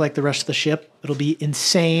 it'll look like the rest of the ship. It'll be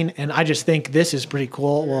insane, and I just think this is pretty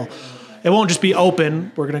cool. Well, it won't just be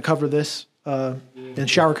open. We're going to cover this in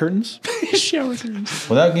shower curtains. Shower curtains.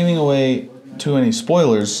 Without giving away too many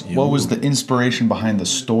spoilers, what was the inspiration behind the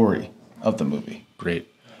story of the movie? Great.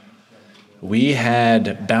 We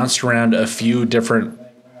had bounced around a few different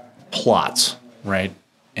plots, right?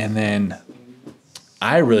 And then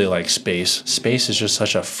I really like space. Space is just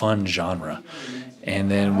such a fun genre. And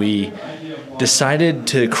then we decided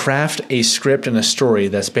to craft a script and a story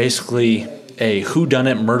that's basically a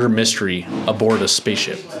whodunit murder mystery aboard a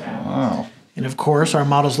spaceship. Wow. And of course, our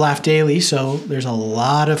models laugh daily, so there's a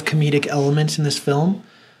lot of comedic elements in this film.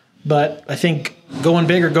 But I think going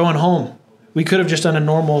big or going home. We could have just done a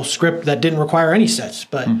normal script that didn't require any sets,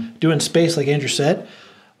 but doing space, like Andrew said,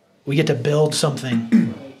 we get to build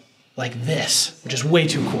something like this, which is way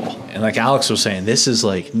too cool. And like Alex was saying, this is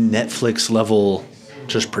like Netflix level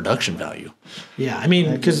just production value. Yeah, I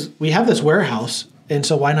mean, because we have this warehouse, and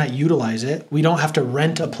so why not utilize it? We don't have to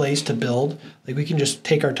rent a place to build. Like, we can just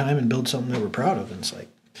take our time and build something that we're proud of. And it's like,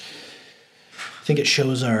 I think it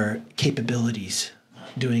shows our capabilities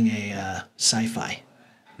doing a sci-fi.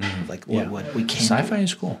 Like what we can. Sci-fi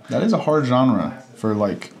is cool. That is a hard genre for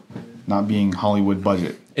like not being Hollywood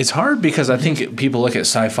budget. It's hard because I think people look at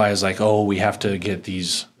sci-fi as like, oh, we have to get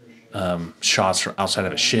these shots from outside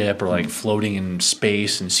of a ship or like floating in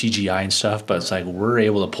space and CGI and stuff. But it's like we're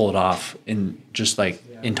able to pull it off in just like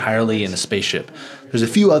entirely in a spaceship. There's a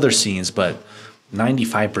few other scenes, but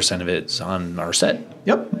 95% of it's on our set.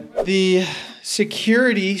 Yep. The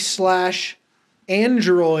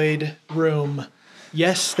security/android room.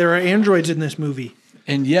 Yes, there are androids in this movie.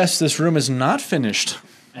 And yes, this room is not finished.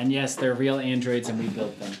 And yes, they're real androids and we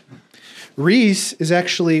built them. Reese is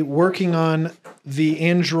actually working on the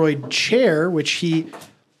android chair, which he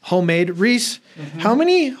homemade. Reese, how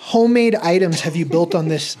many homemade items have you built on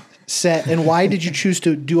this set, and why did you choose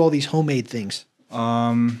to do all these homemade things?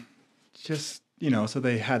 Just, so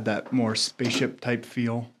they had that more spaceship type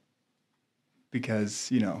feel because,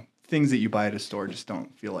 things that you buy at a store just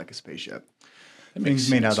don't feel like a spaceship.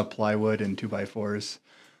 Things made out of plywood and 2x4s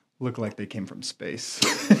look like they came from space.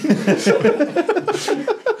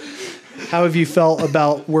 How have you felt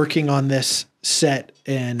about working on this set,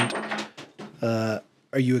 and are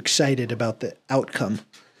you excited about the outcome?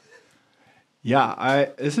 Yeah,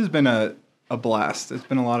 this has been a blast. It's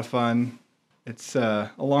been a lot of fun. It's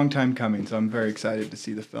a long time coming, so I'm very excited to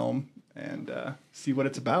see the film and see what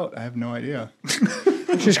it's about. I have no idea.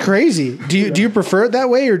 Which is crazy. Do you prefer it that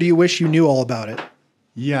way, or do you wish you knew all about it?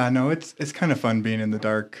 Yeah, no, it's kind of fun being in the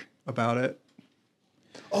dark about it.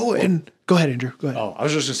 Oh, and go ahead, Andrew. Go ahead. Oh, I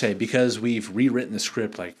was just gonna say, because we've rewritten the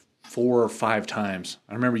script like 4 or 5 times.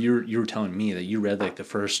 I remember you were telling me that you read like the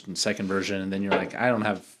first and second version, and then you're like, I don't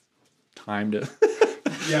have time to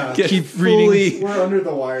keep reading. We're under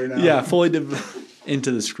the wire now. Yeah, fully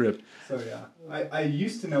into the script. So yeah, I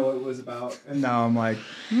used to know what it was about, and now I'm like,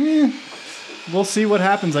 we'll see what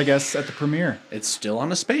happens, I guess, at the premiere. It's still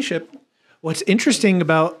on a spaceship. What's interesting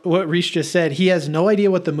about what Reese just said, he has no idea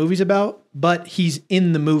what the movie's about, but he's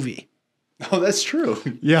in the movie. Oh, that's true.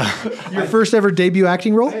 Yeah. Your first ever debut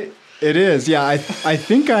acting role? It is, yeah. I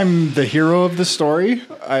think I'm the hero of the story.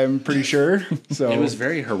 I'm pretty sure. So It was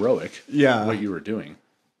very heroic. Yeah. What you were doing.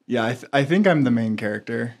 Yeah, I think I'm the main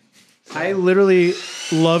character. I literally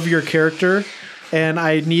love your character, and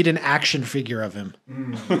I need an action figure of him.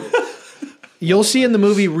 You'll see in the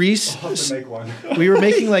movie Reese. I'll have to make one. We were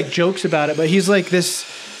making like jokes about it, but he's like this.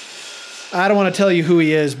 I don't want to tell you who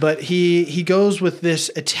he is, but he goes with this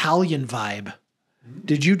Italian vibe.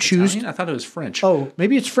 Did you choose? Italian? I thought it was French. Oh,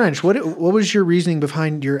 maybe it's French. What was your reasoning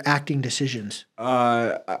behind your acting decisions?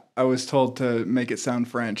 I was told to make it sound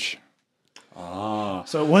French.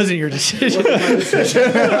 So it wasn't your decision.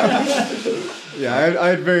 Yeah, I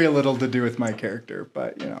had very little to do with my character,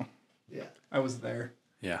 but yeah, I was there.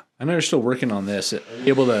 Yeah. I know you're still working on this. Are you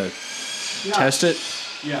able to test it?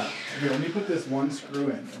 Yeah. Here, let me put this one screw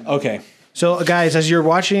in. Okay. So, guys, as you're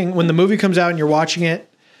watching, when the movie comes out and you're watching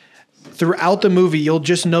it, throughout the movie, you'll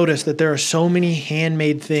just notice that there are so many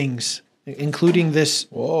handmade things, including this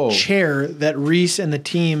chair that Reese and the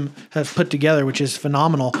team have put together, which is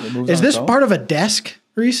phenomenal. Is this part of a desk,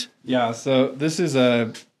 Reese? Yeah, so this is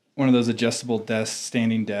one of those adjustable desks,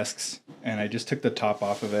 standing desks, and I just took the top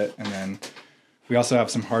off of it, and then we also have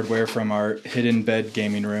some hardware from our hidden bed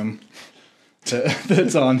gaming room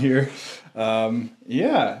that's on here.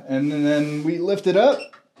 Yeah, and then we lift it up,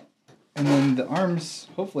 and then the arms,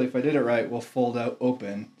 hopefully, if I did it right, will fold out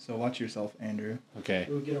open. So watch yourself, Andrew. Okay.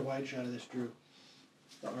 We'll get a wide shot of this, Drew.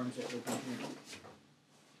 The arms are open here.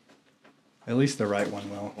 At least the right one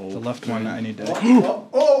will. The left one I need to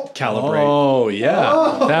calibrate. Oh,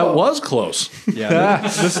 yeah. That was close. Yeah,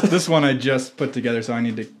 this one I just put together, so I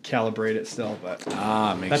need to calibrate it still. But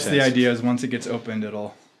Makes that's sense. the idea. Is once it gets opened,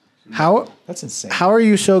 it'll. That's insane. How are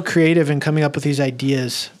you so creative in coming up with these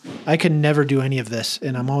ideas? I could never do any of this,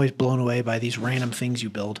 and I'm always blown away by these random things you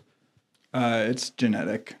build. It's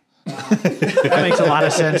genetic. That makes a lot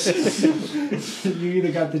of sense. You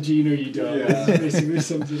either got the gene or you don't. Yeah. Basically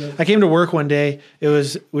sums it up. I came to work one day.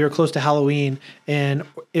 We were close to Halloween, and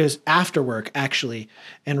it was after work actually.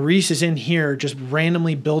 And Reese is in here just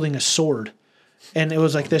randomly building a sword, and it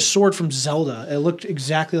was like this sword from Zelda. It looked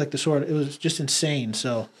exactly like the sword. It was just insane.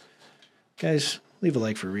 So, guys, leave a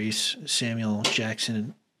like for Reese, Samuel,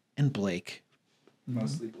 Jackson, and Blake.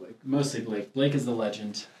 Mostly Blake. Mostly Blake. Blake is the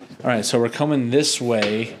legend. All right, so we're coming this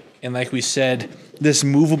way, and like we said, this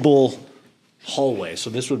movable hallway.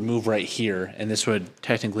 So this would move right here, and this would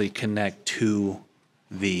technically connect to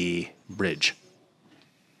the bridge.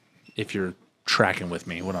 If you're tracking with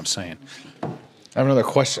me, what I'm saying. I have another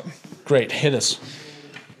question. Great, hit us.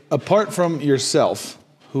 Apart from yourself,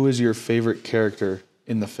 who is your favorite character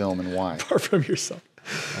in the film and why? Apart from yourself.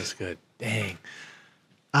 That's good. Dang.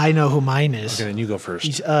 I know who mine is. Okay, then you go first.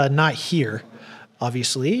 He's not here,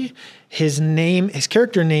 obviously. His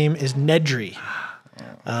character name is Nedry.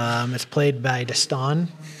 It's played by Destan.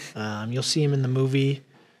 You'll see him in the movie.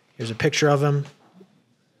 Here's a picture of him.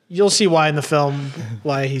 You'll see why in the film,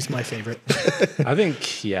 why he's my favorite. I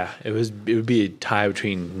think, yeah, it would be a tie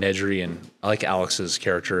between Nedry and I like Alex's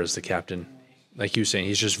character as the captain. Like you were saying,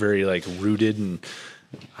 he's just very like rooted and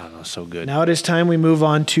I don't know, so good. Now it is time we move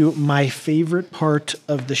on to my favorite part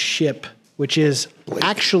of the ship, which is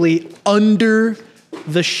actually under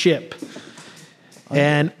the ship.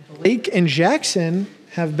 And Blake and Jackson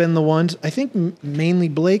have been the ones, I think mainly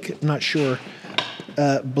Blake, not sure.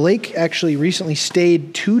 Blake actually recently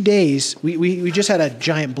stayed 2 days. We just had a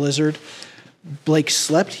giant blizzard. Blake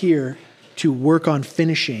slept here to work on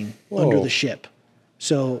finishing under the ship.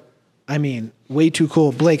 So, I mean, way too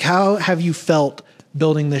cool. Blake, how have you felt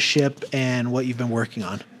building this ship and what you've been working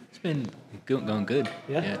on? It's been going good.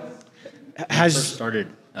 Yeah. When I Has first started,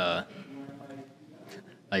 I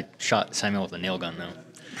shot Samuel with a nail gun though.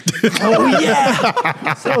 oh yeah,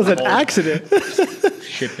 that was an accident.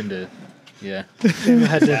 Ship into Had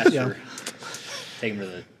to, disaster. Take him to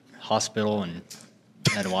the hospital and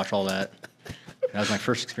had to watch all that. That was my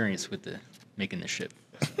first experience with making the ship.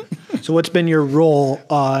 So what's been your role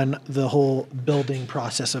on the whole building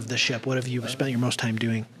process of the ship? What have you spent your most time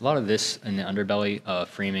doing? A lot of this in the underbelly,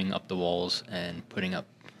 framing up the walls and putting up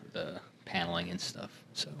the paneling and stuff.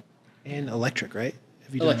 So And electric, right?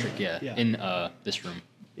 Have you electric, done, yeah. In this room,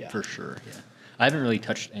 for sure. Yeah, I haven't really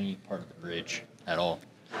touched any part of the bridge at all.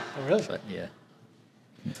 Oh, really? But yeah,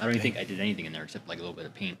 I don't even think I did anything in there except like a little bit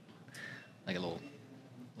of paint, like a little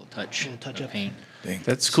touch of paint.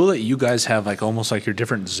 That's cool that you guys have like almost like your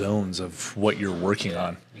different zones of what you're working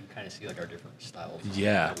on. You can kind of see like our different styles.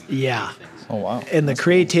 Yeah. Yeah. Oh, wow. And the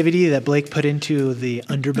creativity that Blake put into the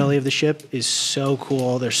underbelly of the ship is so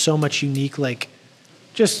cool. There's so much unique, like,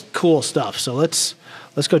 just cool stuff. So let's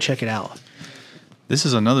go check it out. This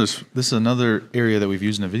is another area that we've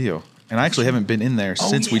used in a video. And I actually haven't been in there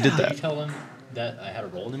since we did Did you that. tell them that I had a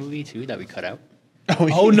role in the movie too that we cut out?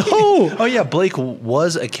 Oh no! Oh yeah, Blake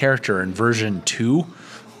was a character in version 2.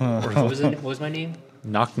 What was my name?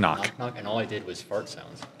 Knock, knock. Knock, knock, and all I did was fart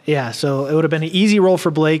sounds. Yeah, so it would have been an easy roll for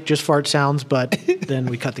Blake, just fart sounds, but then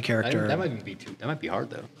we cut the character. That might be hard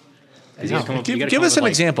though. Give us an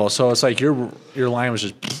example. So it's like your line was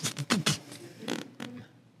just.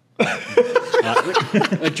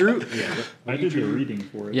 Drew. I did the reading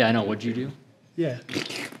for it. Yeah, I know. What'd you do? Yeah.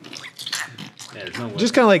 Yeah, there's no way.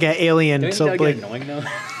 Just kind of like an alien. Don't So that Blake. get annoying though?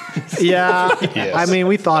 Yeah. I mean,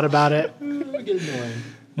 we thought about it. Get annoying.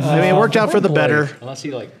 I mean, it worked out for the better. Unless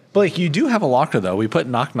you like. Blake, you do have a locker though. We put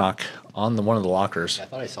knock knock on one of the lockers. I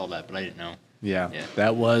thought I saw that, but I didn't know. Yeah, Yeah.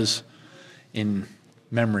 that was in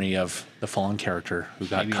memory of the fallen character who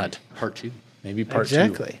got Maybe cut. Part 2. Maybe part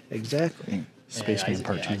Exactly. Spaceman Isaac-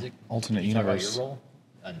 Part 2. Isaac, Alternate you talk about universe. your role?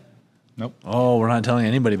 Nope. Oh, we're not telling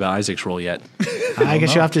anybody about Isaac's role yet. I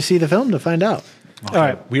guess you have to see the film to find out. Okay. All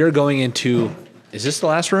right. We are going into. Is this the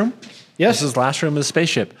last room? Yes. This is the last room of the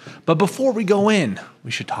spaceship. But before we go in,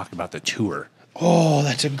 we should talk about the tour. Oh,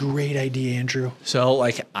 that's a great idea, Andrew. So,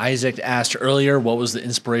 like Isaac asked earlier, what was the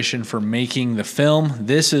inspiration for making the film?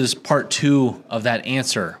 This is part 2 of that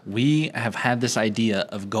answer. We have had this idea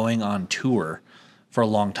of going on tour for a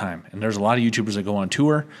long time. And there's a lot of YouTubers that go on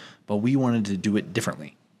tour, but we wanted to do it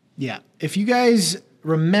differently. Yeah. If you guys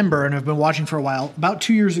remember and have been watching for a while, about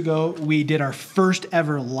 2 years ago, we did our first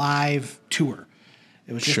ever live tour.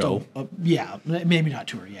 It was just Show. Yeah, maybe not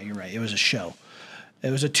tour. Yeah, you're right. It was a show. It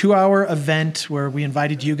was a 2-hour event where we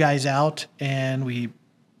invited you guys out and we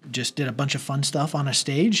just did a bunch of fun stuff on a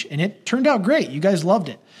stage, and it turned out great. You guys loved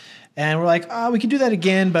it. And we're like, we could do that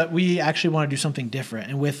again, but we actually want to do something different.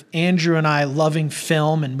 And with Andrew and I loving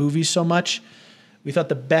film and movies so much, we thought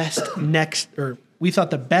the best next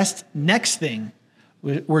thing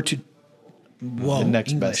were to The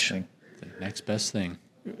next English. best thing. The next best thing.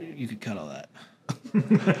 You could cut all that.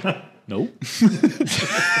 Nope.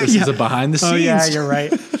 This is a behind the scenes. Oh yeah, you're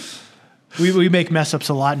right. we make mess ups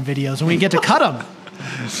a lot in videos, and we get to cut them.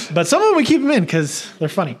 But some of them we keep them in because they're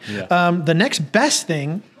funny. Yeah. The next best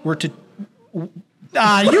thing were to. You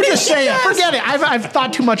just say it. Forget it. I've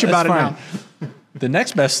thought too much about it now. The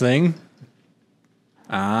next best thing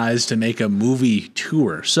is to make a movie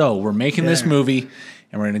tour. So we're making this movie,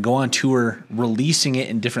 and we're going to go on tour, releasing it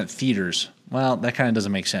in different theaters. Well, that kind of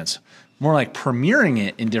doesn't make sense. More like premiering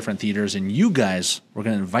it in different theaters, and you guys, we're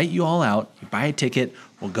going to invite you all out. You buy a ticket.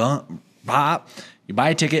 You buy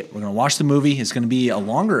a ticket. We're going to watch the movie. It's going to be a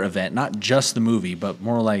longer event, not just the movie, but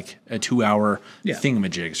more like a 2-hour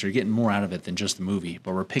thingamajig. So you're getting more out of it than just the movie.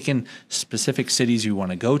 But we're picking specific cities you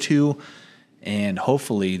want to go to, and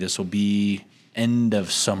hopefully this will be end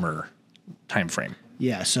of summer time frame.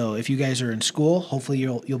 Yeah, so if you guys are in school, hopefully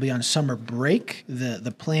you'll be on summer break.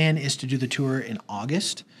 The plan is to do the tour in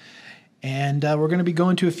August. And we're going to be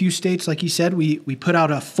going to a few states. Like you said, we put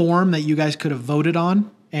out a form that you guys could have voted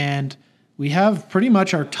on. And we have pretty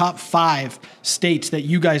much our top 5 states that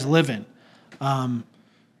you guys live in.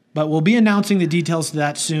 But we'll be announcing the details of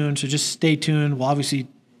that soon. So just stay tuned. We'll obviously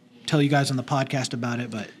tell you guys on the podcast about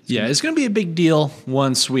it. But it's going to be a big deal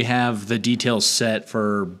once we have the details set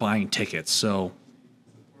for buying tickets. So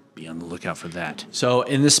be on the lookout for that. So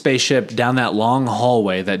in this spaceship, down that long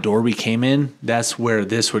hallway, that door we came in, that's where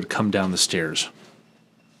this would come down the stairs.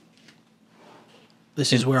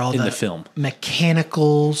 this is where all in the the film.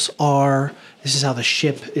 mechanicals are. This is how the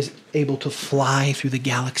ship is able to fly through the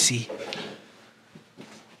galaxy.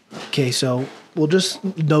 Okay, so we'll just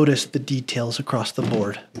notice the details across the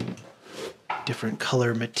board. Different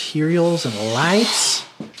color materials and lights.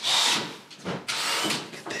 Look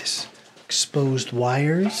at this. Exposed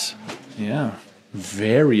wires. Yeah,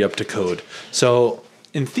 very up to code. So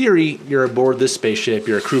in theory, you're aboard this spaceship,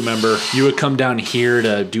 you're a crew member, you would come down here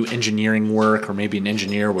to do engineering work, or maybe an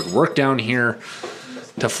engineer would work down here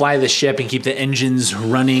to fly the ship and keep the engines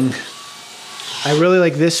running. I really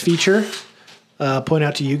like this feature. Point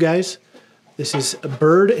out to you guys. This is a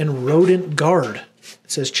bird and rodent guard.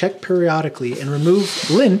 It says check periodically and remove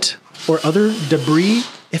lint or other debris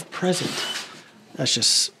if present. That's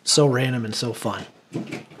just so random and so fun.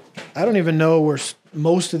 I don't even know where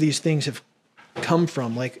most of these things have come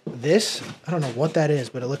from. Like this, I don't know what that is,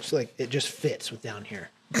 but it looks like it just fits with down here.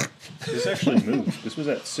 This actually moved. This was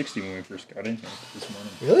at 60 when we first got in here this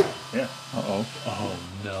morning. Really? Yeah. Uh-oh. Oh,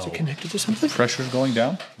 no. Is it connected to something? Pressure's going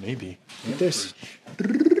down? Maybe. Like this.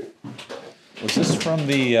 Was this from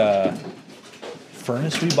the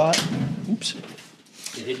furnace we bought? Oops.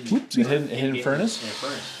 The hidden furnace? Yeah,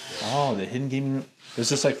 furnace. Oh, the hidden gaming room. Does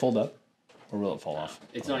this like fold up? Or will it fall off?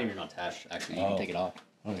 It's not even attached, actually. You can take it off.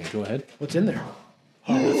 Okay, go ahead. What's in there?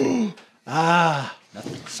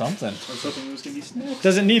 Something. I was hoping it was going to be snapped.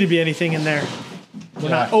 Doesn't need to be anything in there. We're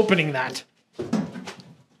not opening that.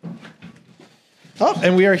 Oh,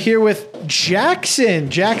 and we are here with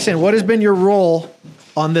Jackson. Jackson, what has been your role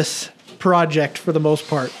on this project for the most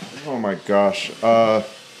part? Oh my gosh.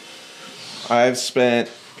 I've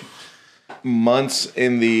spent months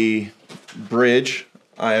in the bridge.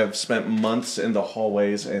 I have spent months in the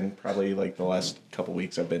hallways, and probably like the last couple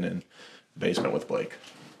weeks I've been in the basement with Blake.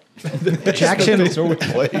 Jackson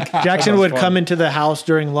would come into the house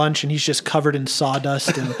during lunch and he's just covered in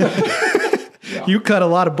sawdust and you cut a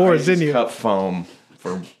lot of boards, didn't you? I cut foam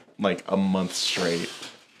for like a month straight,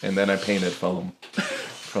 and then I painted foam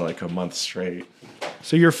for like a month straight.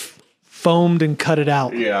 So you're foamed and cut it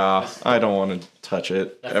out. Yeah, I don't want to touch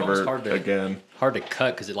it That ever foam's again. hard to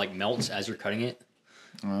cut because it like melts as you're cutting it.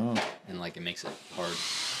 Oh. And like it makes it hard.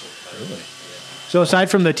 Really? So aside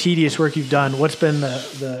from the tedious work you've done, what's been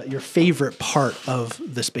your favorite part of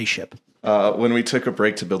the spaceship? When we took a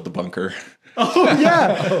break to build the bunker. Oh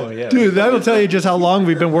yeah, dude, that'll tell you just how long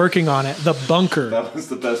we've been working on it. The bunker. That was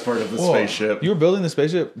the best part of the spaceship. You were building the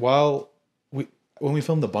spaceship when we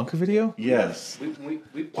filmed the bunker video? Yes.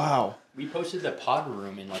 Wow. We posted the pod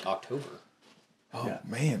room in like October. Oh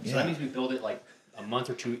man, So that means we built it like a month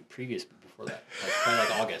or two previous before that, like probably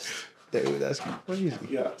like August. Dude, that's crazy.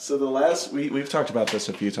 Yeah. So the last we've talked about this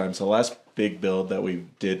a few times. The last big build that we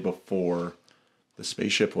did before the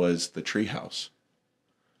spaceship was the treehouse,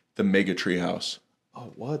 the mega treehouse.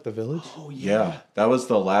 Oh, what, the village? Oh yeah, that was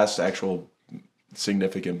the last actual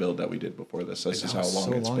significant build that we did before this. This is how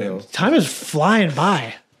long it's been. ago. Time is flying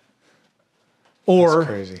by. Or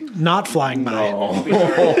crazy. not flying by. We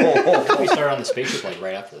started on the spaceship like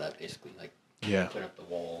right after that, basically, like putting up the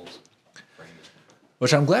walls.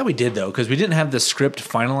 Which I'm glad we did, though, because we didn't have the script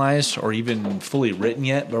finalized or even fully written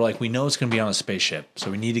yet. But like, we know it's going to be on a spaceship, so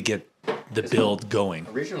we need to get the build going.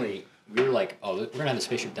 Originally, we were like, oh, we're going to have the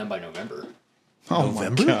spaceship done by November. Oh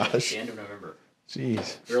November? my gosh. The end of November.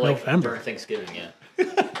 Jeez. We were like, November. during Thanksgiving, yeah. We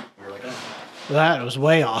were like, oh. That was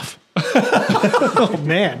way off. Oh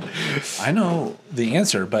man. I know the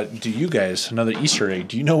answer, but do you guys, another Easter egg,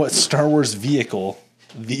 do you know what Star Wars vehicle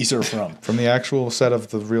these are from? From the actual set of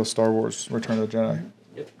the real Star Wars Return of the Jedi.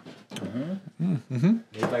 Yep.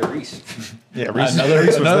 Made by Reese. Yeah, Reese Another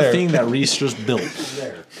was there. thing that Reese just built.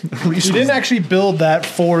 There. We didn't actually build that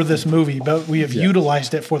for this movie, but we have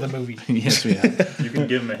utilized it for the movie. Yes, we have. You can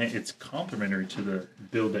give him a hint. It's complimentary to the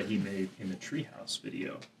build that he made in the Treehouse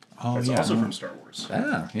video. Oh, That's yeah. also from Star Wars.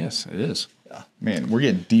 Ah, yes, it is. Man, we're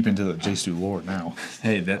getting deep into the JSTU lore now.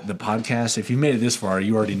 Hey, the podcast, if you made it this far,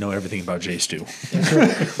 you already know everything about JSTU.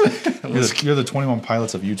 You're the 21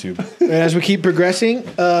 pilots of YouTube. And as we keep progressing,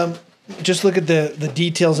 just look at the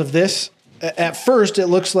details of this. At first, it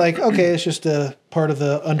looks like, okay, it's just a part of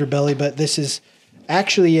the underbelly, but this is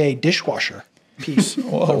actually a dishwasher piece.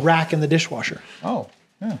 A rack in the dishwasher. Oh,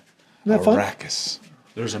 yeah. Isn't that fun? Arrakis.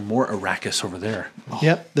 There's a more Arrakis over there.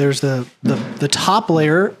 Yep, there's the top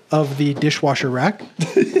layer of the dishwasher rack.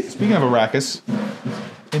 Speaking of Arrakis,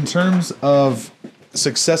 in terms of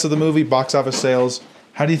success of the movie, box office sales,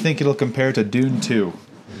 how do you think it'll compare to Dune 2?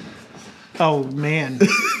 Oh, man.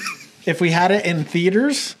 If we had it in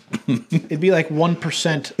theaters, it'd be like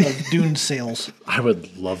 1% of Dune sales. I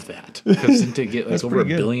would love that. Because didn't it get like over pretty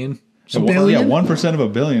 $1 good. billion? billion? Yeah, 1% of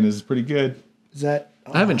 $1 billion is pretty good. Is that?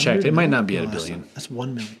 I haven't checked. It might not be at $1 billion. That's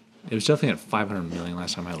 1 million. It was definitely at 500 million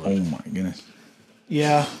last time I looked. Oh my goodness.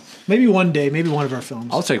 Yeah. Maybe one day, maybe one of our films.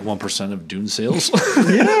 I'll take 1% of Dune sales.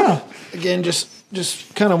 Yeah. Again,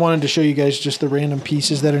 just kind of wanted to show you guys just the random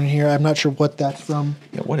pieces that are in here. I'm not sure what that's from.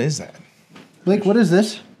 Yeah, what is that? Blake, what is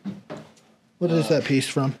this? What is that piece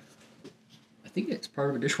from? I think it's part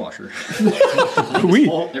of a dishwasher.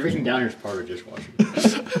 Everything down here is part of a dishwasher.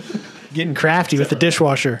 Getting crafty with the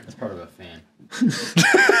dishwasher. That's part of a fan.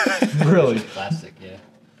 Really? Plastic, yeah.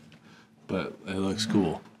 But it looks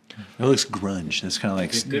cool. It looks grunge. It's kind of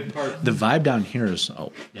like The good part. the vibe down here is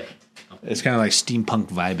Yeah. it's kind of like steampunk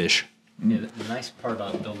vibe-ish. Yeah, the nice part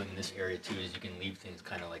about building this area too is you can leave things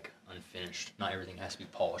kind of like unfinished. Not everything has to be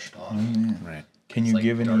polished off. Right. Can It's you like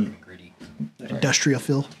give dark any and gritty. Industrial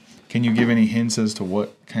feel. Can you give any hints as to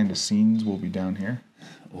what kind of scenes will be down here?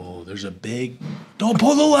 Oh, there's a big. Don't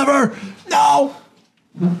pull the lever. No.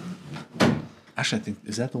 Actually, I think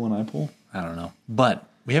is that the one I pull? I don't know. But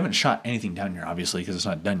we haven't shot anything down here, obviously, because it's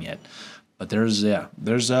not done yet. But there's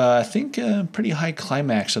I think a pretty high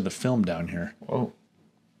climax of the film down here. Whoa.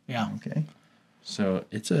 Yeah. Okay. So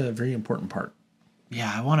it's a very important part.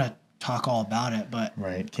 Yeah, I want to talk all about it, but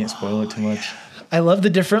Right. Can't spoil it too much. I love the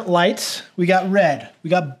different lights. We got red, we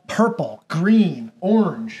got purple, green,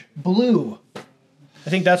 orange, blue. I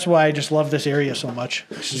think that's why I just love this area so much.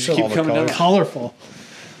 Just keep coming down. Colorful.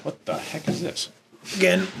 What the heck is this?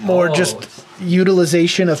 Again, more just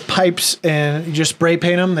utilization of pipes, and you just spray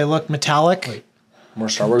paint them. They look metallic. More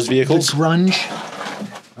Star Wars The vehicles. grunge.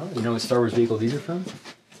 Oh, you know what Star Wars vehicle these are from?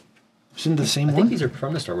 Isn't it the same I one? think these are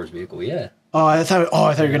from the Star Wars vehicle. Yeah, Oh, I thought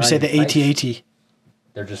you were going to say the Pipes. AT-AT.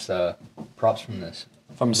 they're just props from this.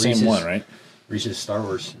 From the same Reese's- one, right? Reese's Star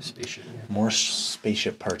Wars spaceship. Yeah. More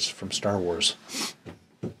spaceship parts from Star Wars.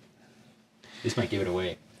 This might give it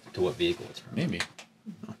away to what vehicle it's from. Maybe.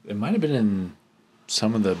 It might have been in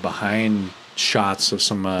some of the behind shots of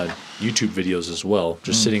some YouTube videos as well,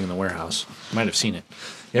 just sitting in the warehouse. You might have seen it.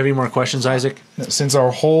 You have any more questions, Isaac? Since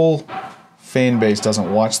our whole fan base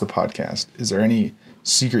doesn't watch the podcast, is there any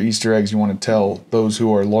secret Easter eggs you want to tell those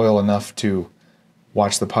who are loyal enough to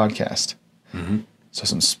watch the podcast? So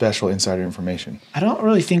some special insider information. I don't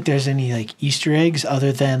really think there's any like Easter eggs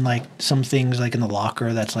other than like some things like in the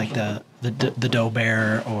locker that's like the dough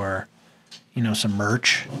bear or some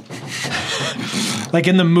merch. Like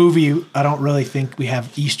in the movie, I don't really think we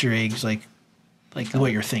have Easter eggs like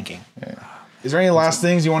what you're thinking. Is there any last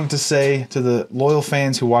things you wanted to say to the loyal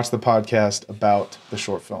fans who watch the podcast about the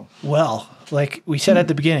short film? Well, like we said at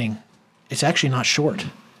the beginning, it's actually not short.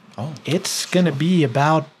 Oh. It's going to be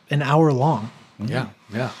about an hour long. Yeah,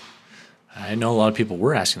 yeah. I know a lot of people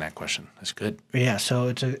were asking that question. That's good. Yeah, so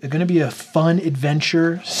it's going to be a fun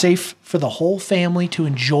adventure, safe for the whole family to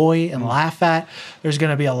enjoy and laugh at. There's going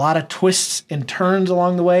to be a lot of twists and turns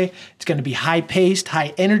along the way. It's going to be high-paced,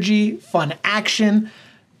 high energy, fun action.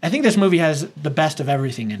 I think this movie has the best of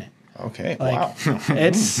everything in it. Okay, Like, wow.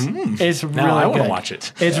 it's really Now I good. want to watch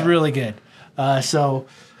it. It's really good. So,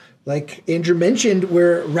 like Andrew mentioned,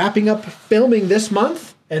 we're wrapping up filming this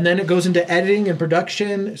month, and then it goes into editing and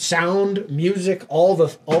production, sound, music, all the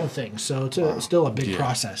things. So it's still a big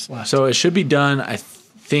process. So it should be done, I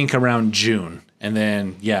think, around June. And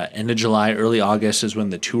then, end of July, early August is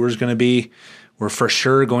when the tour is going to be. We're for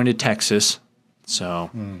sure going to Texas. So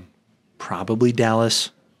probably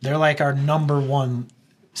Dallas. They're like our number one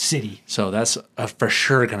city. So that's for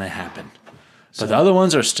sure going to happen. But the other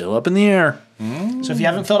ones are still up in the air. So if you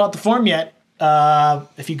haven't filled out the form yet,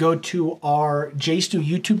 if you go to our JSTU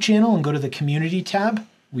YouTube channel and go to the community tab,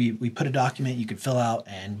 we put a document you can fill out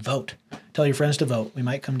and vote. Tell your friends to vote. We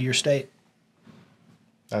might come to your state.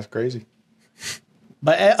 That's crazy.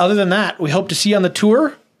 But other than that, we hope to see you on the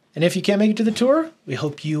tour. And if you can't make it to the tour, we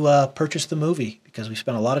hope you purchase the movie because we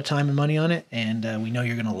spent a lot of time and money on it, and we know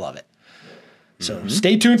you're going to love it. So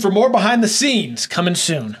stay tuned for more behind the scenes coming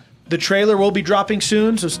soon. The trailer will be dropping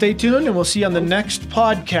soon, so stay tuned, and we'll see you on the next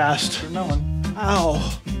podcast.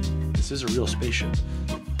 Ow. This is a real spaceship.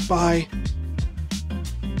 Bye.